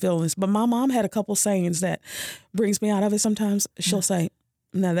certain feelings, but my mom had a couple sayings that brings me out of it. Sometimes she'll say,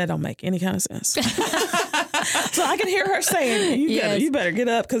 no, that don't make any kind of sense. So I can hear her saying, you better get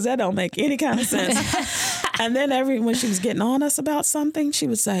up because that don't make any kind of sense. And then when she was getting on us about something, she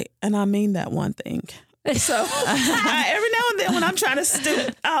would say, and I mean that one thing. So every now and then when I'm trying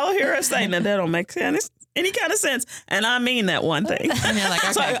to I'll hear her say, that don't make any kind of sense. And I mean that one thing. And you're like,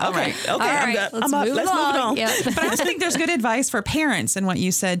 okay, all right. Let's move it on. Yeah. But I just think there's good advice for parents in what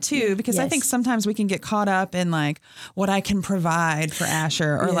you said too, because I think sometimes we can get caught up in what I can provide for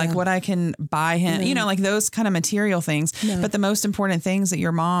Asher or what I can buy him, those kind of material things. No. But the most important things that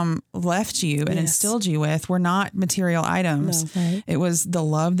your mom left you and instilled you with were not material items. No. Right. It was the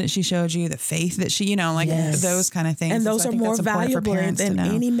love that she showed you, the faith that she, those kind of things. And those are more valuable than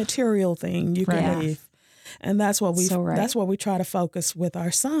any material thing you can leave. And that's what that's what we try to focus with our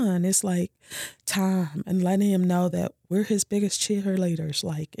son. It's like time and letting him know that we're his biggest cheerleaders.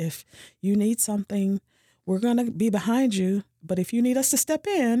 Like if you need something, we're going to be behind you. But if you need us to step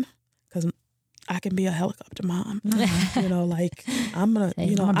in, because I can be a helicopter mom, mm-hmm. I'm going to,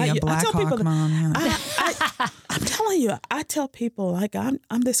 be a Black Hawk mom. Yeah. I'm telling you, I tell people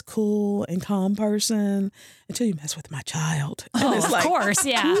I'm this cool and calm person until you mess with my child. Oh, of course,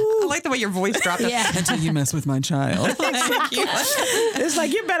 yeah. I like the way your voice dropped until you mess with my child. It's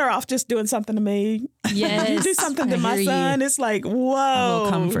like you're better off just doing something to me. Yes, you do something to my son. It's like, whoa, I will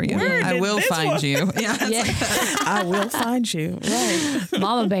come for you. I will find you. Yeah, I will find you. Right,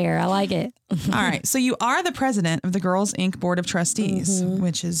 Mama Bear. I like it. All right, so you are the president of the Girls Inc. Board of Trustees,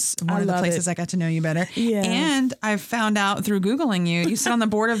 which is one of the places I got to know you better. Yeah. And I found out through Googling you sit on the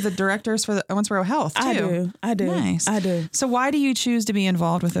board of the directors for the Owensboro Health, too. I do. Nice. I do. So why do you choose to be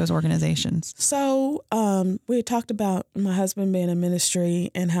involved with those organizations? So we had talked about my husband being in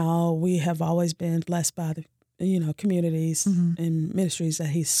ministry and how we have always been blessed by the communities and ministries that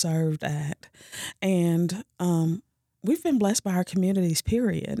he's served at. And we've been blessed by our communities,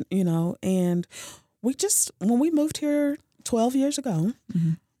 period, and when we moved here 12 years ago,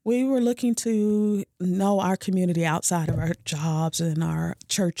 we were looking to know our community outside of our jobs and our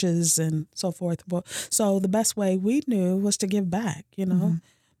churches and so forth. So the best way we knew was to give back,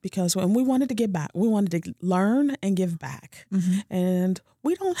 because when we wanted to give back, we wanted to learn and give back. And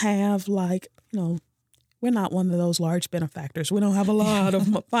we don't have we're not one of those large benefactors. We don't have a lot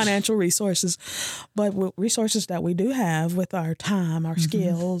of financial resources, but with resources that we do have with our time, our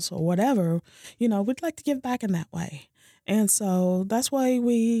skills, or whatever, we'd like to give back in that way. And so that's why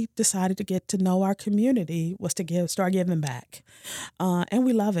we decided to get to know our community, was to start giving back. And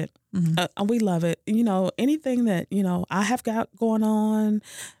we love it. We love it. Anything that, I have got going on,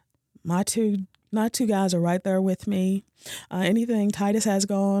 my two guys are right there with me. Anything Titus has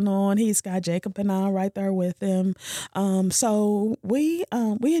going on, he's got Jacob and I right there with him. So we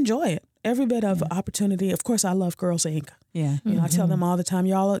enjoy it. Every bit of opportunity. Of course, I love Girls Inc. Yeah. I tell them all the time,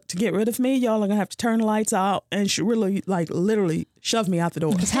 y'all, to get rid of me, y'all are going to have to turn the lights out and really, literally shove me out the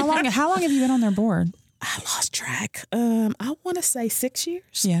door. How long have you been on their board? I lost track. I want to say 6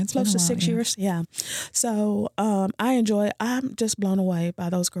 years. Yeah, it's close to 6 years. Yeah. So I enjoy it. I'm just blown away by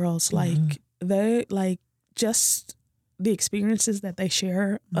those girls. They just the experiences that they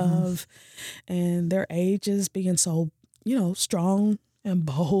share of, and their ages being so, strong and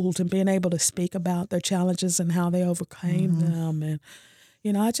bold, and being able to speak about their challenges and how they overcame them. And,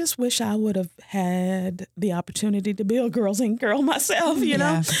 I just wish I would have had the opportunity to be a Girls Inc. girl myself,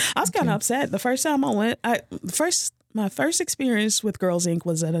 I was kind of upset. The first time I went, my first experience with Girls Inc.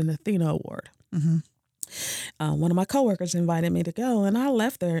 was at an Athena Award. One of my coworkers invited me to go, and I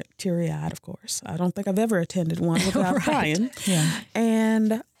left there teary-eyed, of course. I don't think I've ever attended one without crying. Yeah.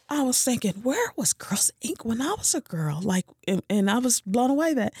 And I was thinking, where was Girls Inc. when I was a girl? And I was blown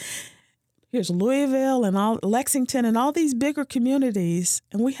away that here's Louisville and Lexington and all these bigger communities,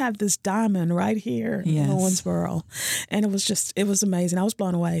 and we have this diamond right here in Owensboro. And it was amazing. I was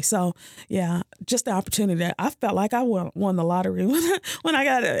blown away. So yeah, just the opportunity. I felt like I won the lottery when I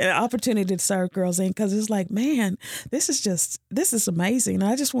got an opportunity to serve Girls Inc. Because it's like, man, this is amazing.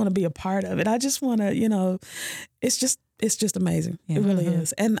 I just want to be a part of it. I just want to, it's just amazing. Yeah. It really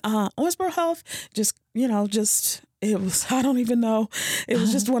is. And Owensboro Health, it was, I don't even know. It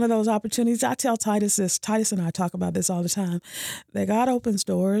was just one of those opportunities. I tell Titus this. Titus and I talk about this all the time. That God opens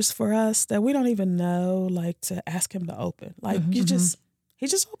doors for us that we don't even know, to ask him to open. He just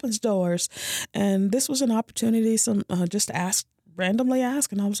opens doors. And this was an opportunity, just to randomly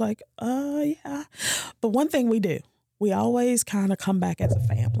ask. And I was like, yeah. But one thing we do, we always kind of come back as a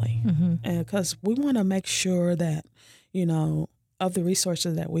family. And because we want to make sure that, of the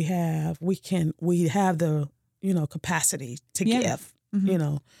resources that we have, we have the, capacity to give,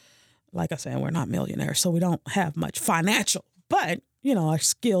 like I said, we're not millionaires, so we don't have much financial, but, our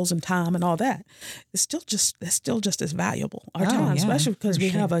skills and time and all that, it's still just as valuable. Our time, especially because we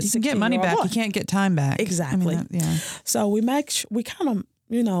have a 16-year-old. You can get money back. You can't get time back. Exactly. So we kind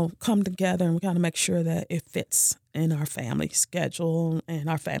of, come together and we kind of make sure that it fits in our family schedule and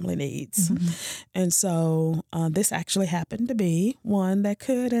our family needs. And so this actually happened to be one that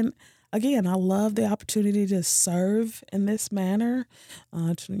could. And again, I love the opportunity to serve in this manner,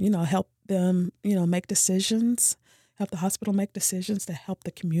 to, help them, make decisions, help the hospital make decisions to help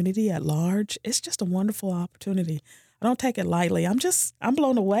the community at large. It's just a wonderful opportunity. I don't take it lightly. I'm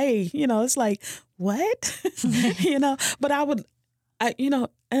blown away. It's like, what? But and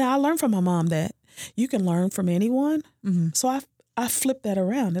I learned from my mom that you can learn from anyone. So I flipped that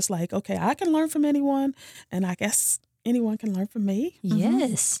around. It's like, okay, I can learn from anyone, and I guess anyone can learn from me.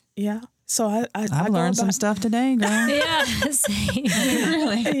 Yes. Yeah. So I learned some stuff today, girl. Yeah. Same.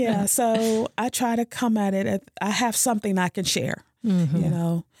 Really. Yeah. So I try to come at it. I have something I can share,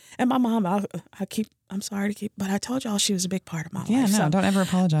 And my mom, I'm sorry to keep, but I told y'all she was a big part of my life. Yeah, no, don't ever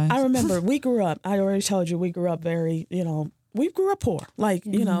apologize. I remember we grew up, I already told you, we grew up very, we grew up poor. We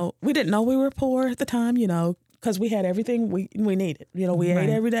didn't know we were poor at the time, because we had everything we needed. We ate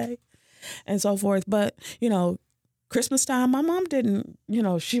every day and so forth. But, Christmas time, my mom didn't, we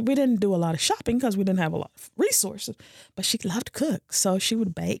didn't do a lot of shopping because we didn't have a lot of resources, but she loved to cook. So she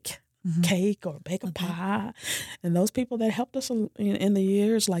would bake cake or bake a pie. And those people that helped us in the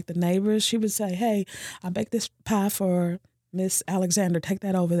years, like the neighbors, she would say, hey, I baked this pie for Miss Alexander, take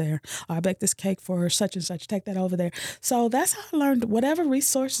that over there. Or I baked this cake for such and such, take that over there. So that's how I learned whatever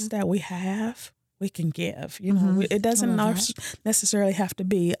resources that we have, we can give. You know, it doesn't necessarily have to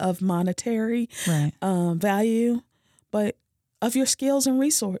be of monetary value, but of your skills and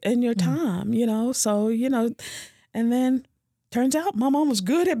resource and your time, you know. So, you know, and then turns out my mom was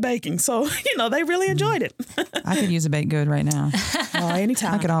good at baking. So, you know, they really enjoyed it. I could use a baked good right now. Oh,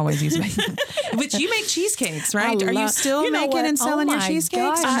 anytime. I could always use a baked good. But you make cheesecakes, right? Are you still making and selling your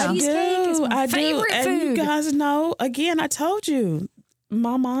cheesecakes? I Cheesecake is my favorite food. And you guys know, again, I told you,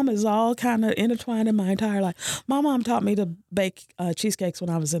 my mom is all kind of intertwined in my entire life. My mom taught me to bake cheesecakes when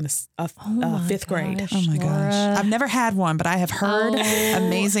I was in fifth grade. Oh my gosh. I've never had one, but I have heard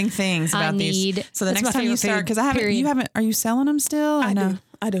amazing things about these. So the next time you start, because are you selling them still?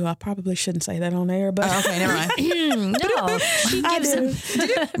 I do. I probably shouldn't say that on air, but okay, never mind. No, she gives them.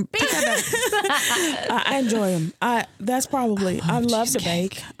 I enjoy them. I love to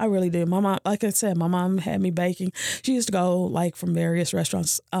bake. I really do. My mom, like I said, my mom had me baking. She used to go like from various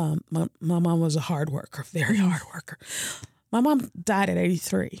restaurants. My mom was a hard worker, very hard worker. My mom died at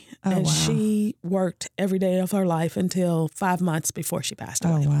 83, and she worked every day of her life until 5 months before she passed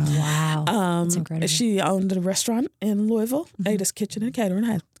away. Oh, wow. Wow. That's incredible. She owned a restaurant in Louisville, Ada's Kitchen and Catering.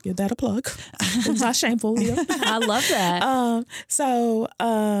 I had to give that a plug. It's not shameful. I love that. So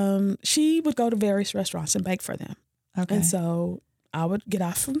she would go to various restaurants and bake for them. Okay. And so I would get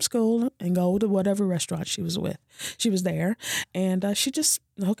off from school and go to whatever restaurant she was with. She was there, and she just,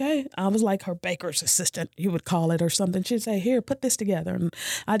 I was like her baker's assistant, you would call it, or something. She'd say, here, put this together. And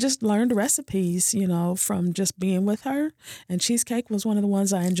I just learned recipes, you know, from just being with her. And cheesecake was one of the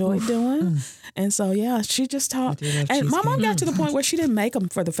ones I enjoyed doing. And so, yeah, she just taught. And my mom got to the point where she didn't make them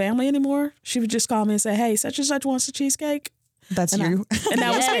for the family anymore. She would just call me and say, hey, such and such wants a cheesecake. That's you. And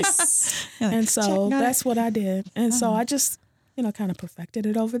that was me. And so that's what I did. And so I just, you know, kind of perfected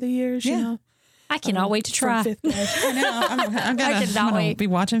it over the years, you know. I cannot wait to try. I know. I'm gonna be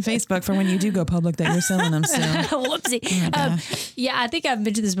watching Facebook for when you do go public that you're selling them soon. Whoopsie. I think I've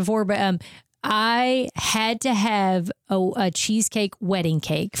mentioned this before, but I had to have a cheesecake wedding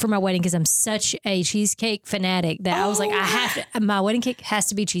cake for my wedding because I'm such a cheesecake fanatic that I was like, I have to, my wedding cake has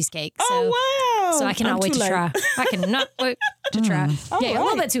to be cheesecake. So, wow. So I cannot wait to try. I cannot wait to try. Yeah, a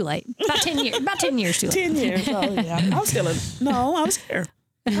little bit too late. About 10 years. About 10 years too late. 10 years. Oh, yeah. I was still I was here.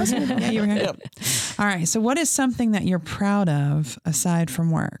 Yeah, you were here. Yep. All right. So what is something that you're proud of aside from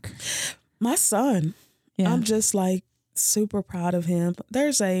work? My son. Yeah. I'm just like super proud of him.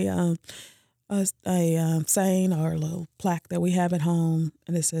 There's a saying or a little plaque that we have at home,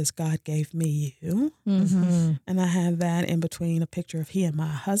 and it says, God gave me you. Mm-hmm. And I have that in between a picture of he and my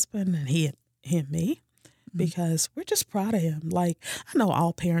husband and he and me, because we're just proud of him. Like, I know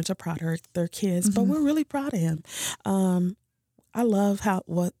all parents are proud of their kids, but we're really proud of him. I love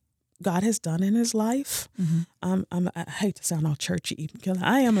what God has done in his life. I hate to sound all churchy because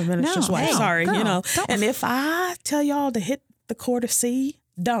I am a minister's wife. Sorry, girl, you know. And if I tell y'all to hit the chord of C,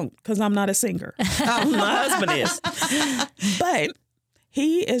 don't, because I'm not a singer. My husband is. But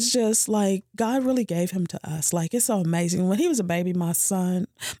he is just like, God really gave him to us. Like, it's so amazing. When he was a baby, my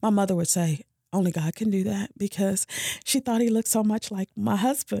mother would say, only God can do that, because she thought he looked so much like my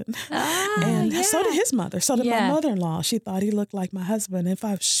husband. So did his mother. So did my mother-in-law. She thought he looked like my husband. If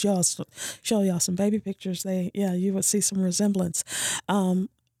I show y'all some baby pictures, you would see some resemblance.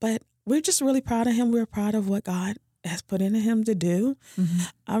 But we're just really proud of him. We're proud of what God has put into him to do.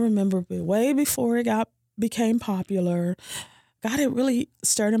 I remember way before it became popular, God had really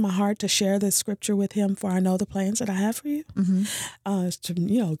stirred in my heart to share this scripture with him, for I know the plans that I have for you.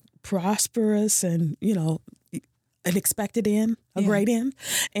 To, prosperous and, an expected end, a great end.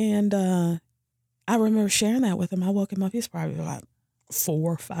 And I remember sharing that with him. I woke him up. He's probably like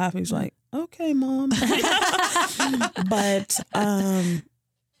 4 or 5. He's like, okay, Mom. But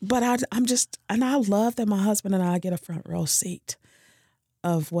I'm just, and I love that my husband and I get a front row seat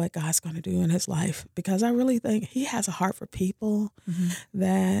of what God's going to do in his life, because I really think he has a heart for people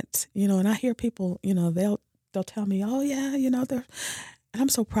that, and I hear people, they'll tell me, oh yeah, and I'm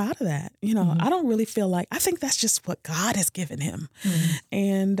so proud of that. I don't really feel like, I think that's just what God has given him.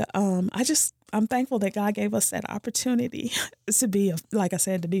 And I'm thankful that God gave us that opportunity to be, like I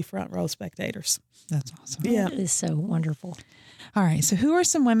said, to be front row spectators. That's awesome. Yeah. That is so wonderful. All right. So who are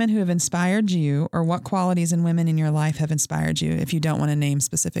some women who have inspired you, or what qualities in women in your life have inspired you, if you don't want to name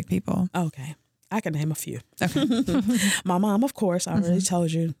specific people? Okay. I can name a few. Okay. My mom, of course, I already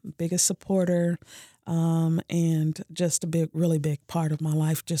told you, biggest supporter, and just a really big part of my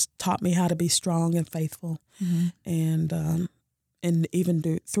life. Just taught me how to be strong and faithful, and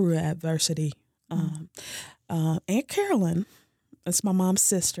even through adversity. Aunt Carolyn. It's my mom's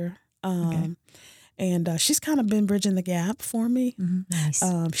sister. And she's kind of been bridging the gap for me. Nice.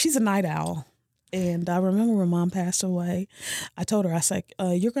 She's a night owl. And I remember when Mom passed away, I told her, I said,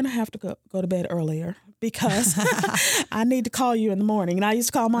 you're going to have to go to bed earlier because I need to call you in the morning. And I used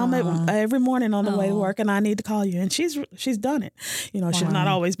to call Mom every morning on the way to work, and I need to call you. And she's done it. She's not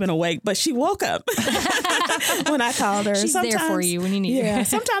always been awake, but she woke up when I called her. She's there for you when you need her.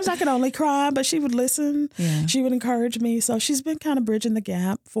 Sometimes I could only cry, but she would listen. Yeah. She would encourage me. So she's been kind of bridging the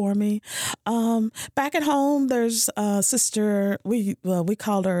gap for me. Back at home, there's a sister. We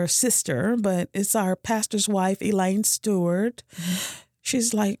called her sister, but it's our pastor's wife, Elaine Stewart.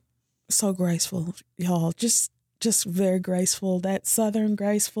 She's like so graceful, y'all. Just very graceful. That Southern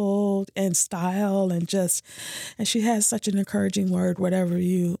graceful and style, and she has such an encouraging word. Whenever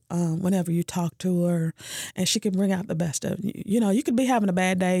you talk to her, and she can bring out the best of you. You could be having a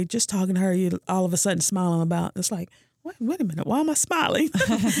bad day, just talking to her, you all of a sudden smiling about. It's like, wait a minute, why am I smiling?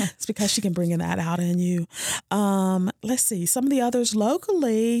 It's because she can bring that out in you. Let's see, some of the others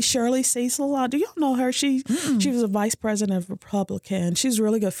locally, Shirley Cecil, do y'all know her? She was a vice president of Republican. She's a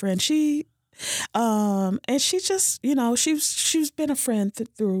really good friend. And she just, she's been a friend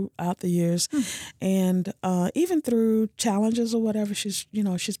throughout the years. And even through challenges or whatever, she's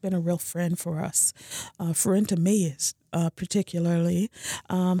been a real friend for us. Friend to me is particularly.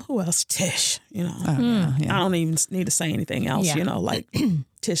 Who else? Tish, I don't even need to say anything else,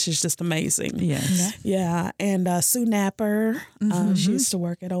 Tish is just amazing. Yes. Yeah. And Sue Napper, she used to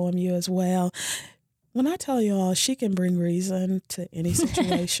work at OMU as well. When I tell you all, she can bring reason to any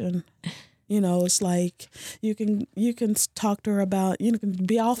situation. It's like you can talk to her about, can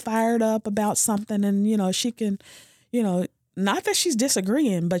be all fired up about something, and, she can, not that she's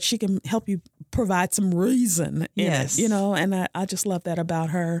disagreeing, but she can help you provide some reason in it, and I just love that about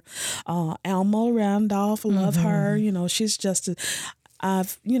her. Alma Randolph, love her. She's just,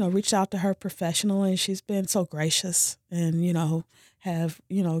 I've, reached out to her professionally, and she's been so gracious and, have,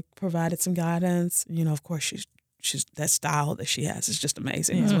 provided some guidance. Of course, she's that style that she has is just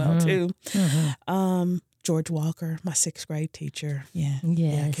amazing as well too. George Walker, my 6th grade teacher. Yeah,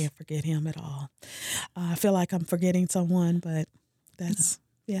 I can't forget him at all. I feel like I'm forgetting someone, but that's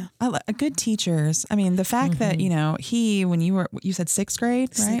good teachers. I mean, the fact that when you said 6th grade,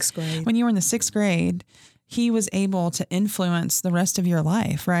 right? 6th grade. When you were in the 6th grade, he was able to influence the rest of your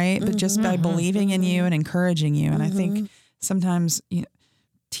life, right? But just by believing in you and encouraging you, and I think sometimes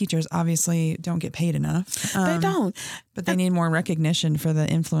teachers obviously don't get paid enough. They don't. But they need more recognition for the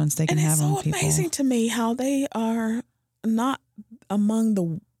influence they can have on people. And it's so amazing to me how they are not among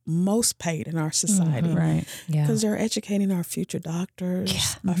the most paid in our society. Right. Yeah. Because they're educating our future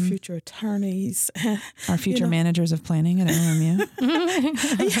doctors, our future attorneys. Our future managers of planning at OMU.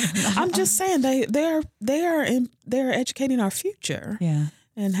 I'm just saying they're educating our future. Yeah.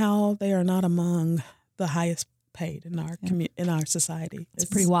 And how they are not among the highest paid in our in our society. It's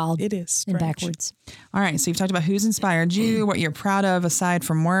pretty wild. It is strange. And backwards. All right. So you've talked about who's inspired you, what you're proud of aside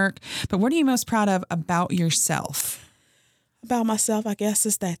from work, but what are you most proud of about yourself? About myself, I guess,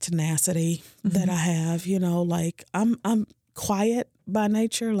 is that tenacity that I have. Like I'm quiet by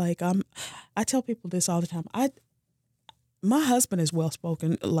nature. Like I tell people this all the time. My husband is well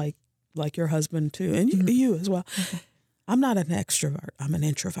spoken, like your husband too, and you as well. I'm not an extrovert. I'm an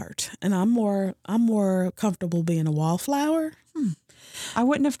introvert, and I'm more comfortable being a wallflower. I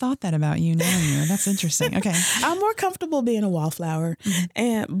wouldn't have thought that about you knowing you. That's interesting. Okay, I'm more comfortable being a wallflower,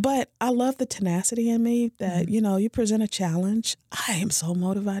 but I love the tenacity in me that you present a challenge. I am so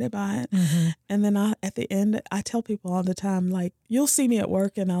motivated by it, and then at the end, I tell people all the time, like, you'll see me at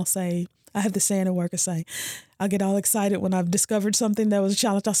work, and I'll say, I have the saying at work, I'll get all excited when I've discovered something that was a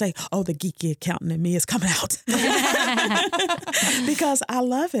challenge. I'll say, oh, the geeky accountant in me is coming out. Because I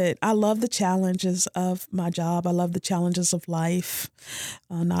love it. I love the challenges of my job. I love the challenges of life.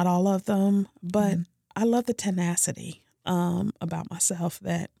 Not all of them, but I love the tenacity about myself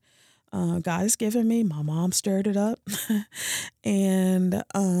that God has given me. My mom stirred it up. And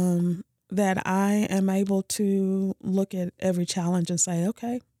that I am able to look at every challenge and say,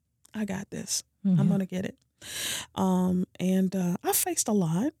 okay, I got this. I'm going to get it. And I faced a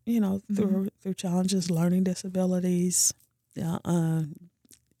lot, through challenges, learning disabilities,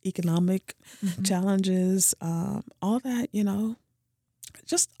 economic challenges, all that,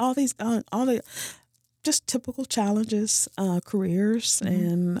 just all the just typical challenges, careers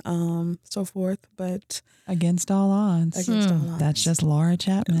and so forth. But against all odds. That's just Laura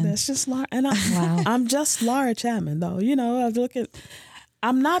Chapman. That's just Laura. And I'm just Laura Chapman, though. I look at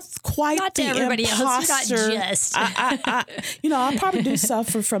I'm not quite not the to everybody imposter. else. You're not just. I probably do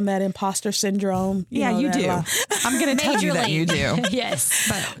suffer from that imposter syndrome. You do. I'm going to tell you that you do. Yes.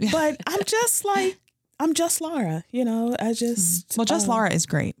 But I'm just Laura, I just... Well, just Laura is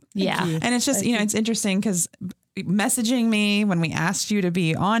great. Yeah. And it's just, it's interesting because messaging me when we asked you to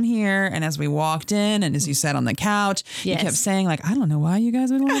be on here and as we walked in and as you sat on the couch, you kept saying like, I don't know why you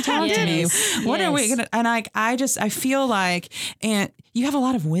guys would want to talk to me. What are we going to... And I feel like, and you have a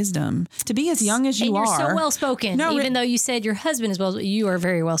lot of wisdom to be as young as you are. And you're so well spoken. No, even though you said your husband is you are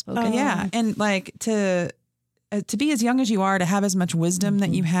very well spoken. Yeah. And like to be as young as you are, to have as much wisdom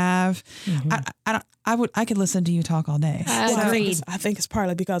that you have, I could listen to you talk all day. Agreed. I think it's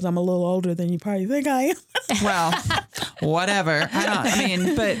partly because I'm a little older than you probably think I am. Well, whatever.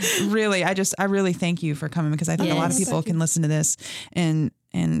 But really, I really thank you for coming, because I think a lot of people can listen to this and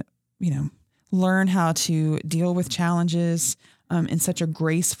learn how to deal with challenges in such a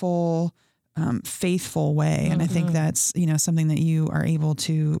graceful, faithful way. And I think that's, something that you are able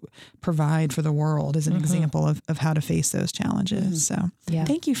to provide for the world as an example of how to face those challenges. So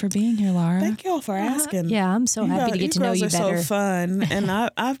thank you for being here, Laura. Thank you all for asking. Yeah, I'm so happy to get to know you better. You guys are so fun. And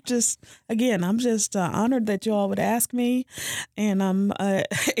I'm just honored that you all would ask me. And I'm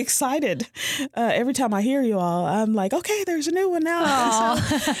excited. Every time I hear you all, I'm like, okay, there's a new one now.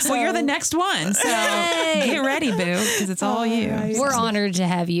 So you're the next one. So get ready, boo, because it's all you. Right. We're honored to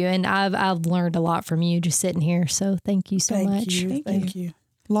have you. And I've learned a lot from you just sitting here. So thank you so much. Thank you.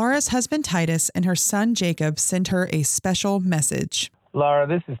 Laura's husband, Titus, and her son, Jacob, sent her a special message. Laura,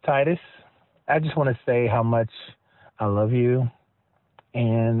 this is Titus. I just want to say how much I love you.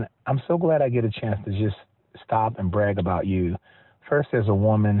 And I'm so glad I get a chance to just stop and brag about you. First, as a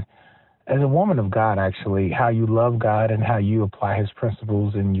woman of God, actually, how you love God and how you apply his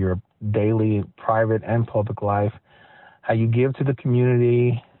principles in your daily, private, and public life, how you give to the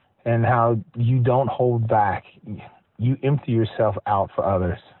community, and how you don't hold back. You empty yourself out for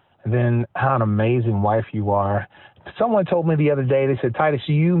others. And then how an amazing wife you are. Someone told me the other day, they said, Titus,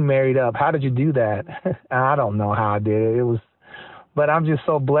 you married up. How did you do that? I don't know how I did it. But I'm just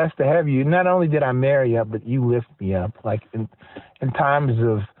so blessed to have you. Not only did I marry up, but you lift me up. Like in times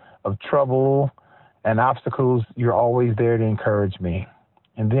of trouble and obstacles, you're always there to encourage me.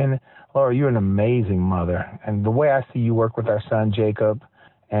 And then, Laura, you're an amazing mother. And the way I see you work with our son, Jacob,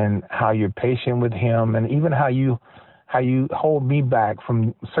 and how you're patient with him, and even how you hold me back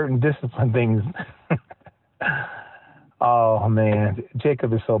from certain discipline things. Oh, man.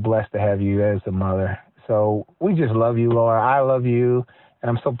 Jacob is so blessed to have you as a mother. So we just love you, Laura. I love you, and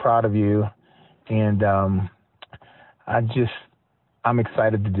I'm so proud of you. And I'm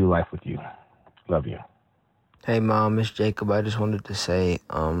excited to do life with you. Love you. Hey, Mom, it's Jacob. I just wanted to say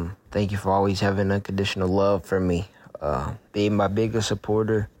thank you for always having unconditional love for me. Being my biggest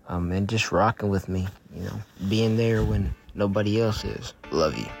supporter, and just rocking with me, being there when nobody else is.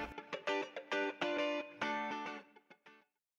 Love you.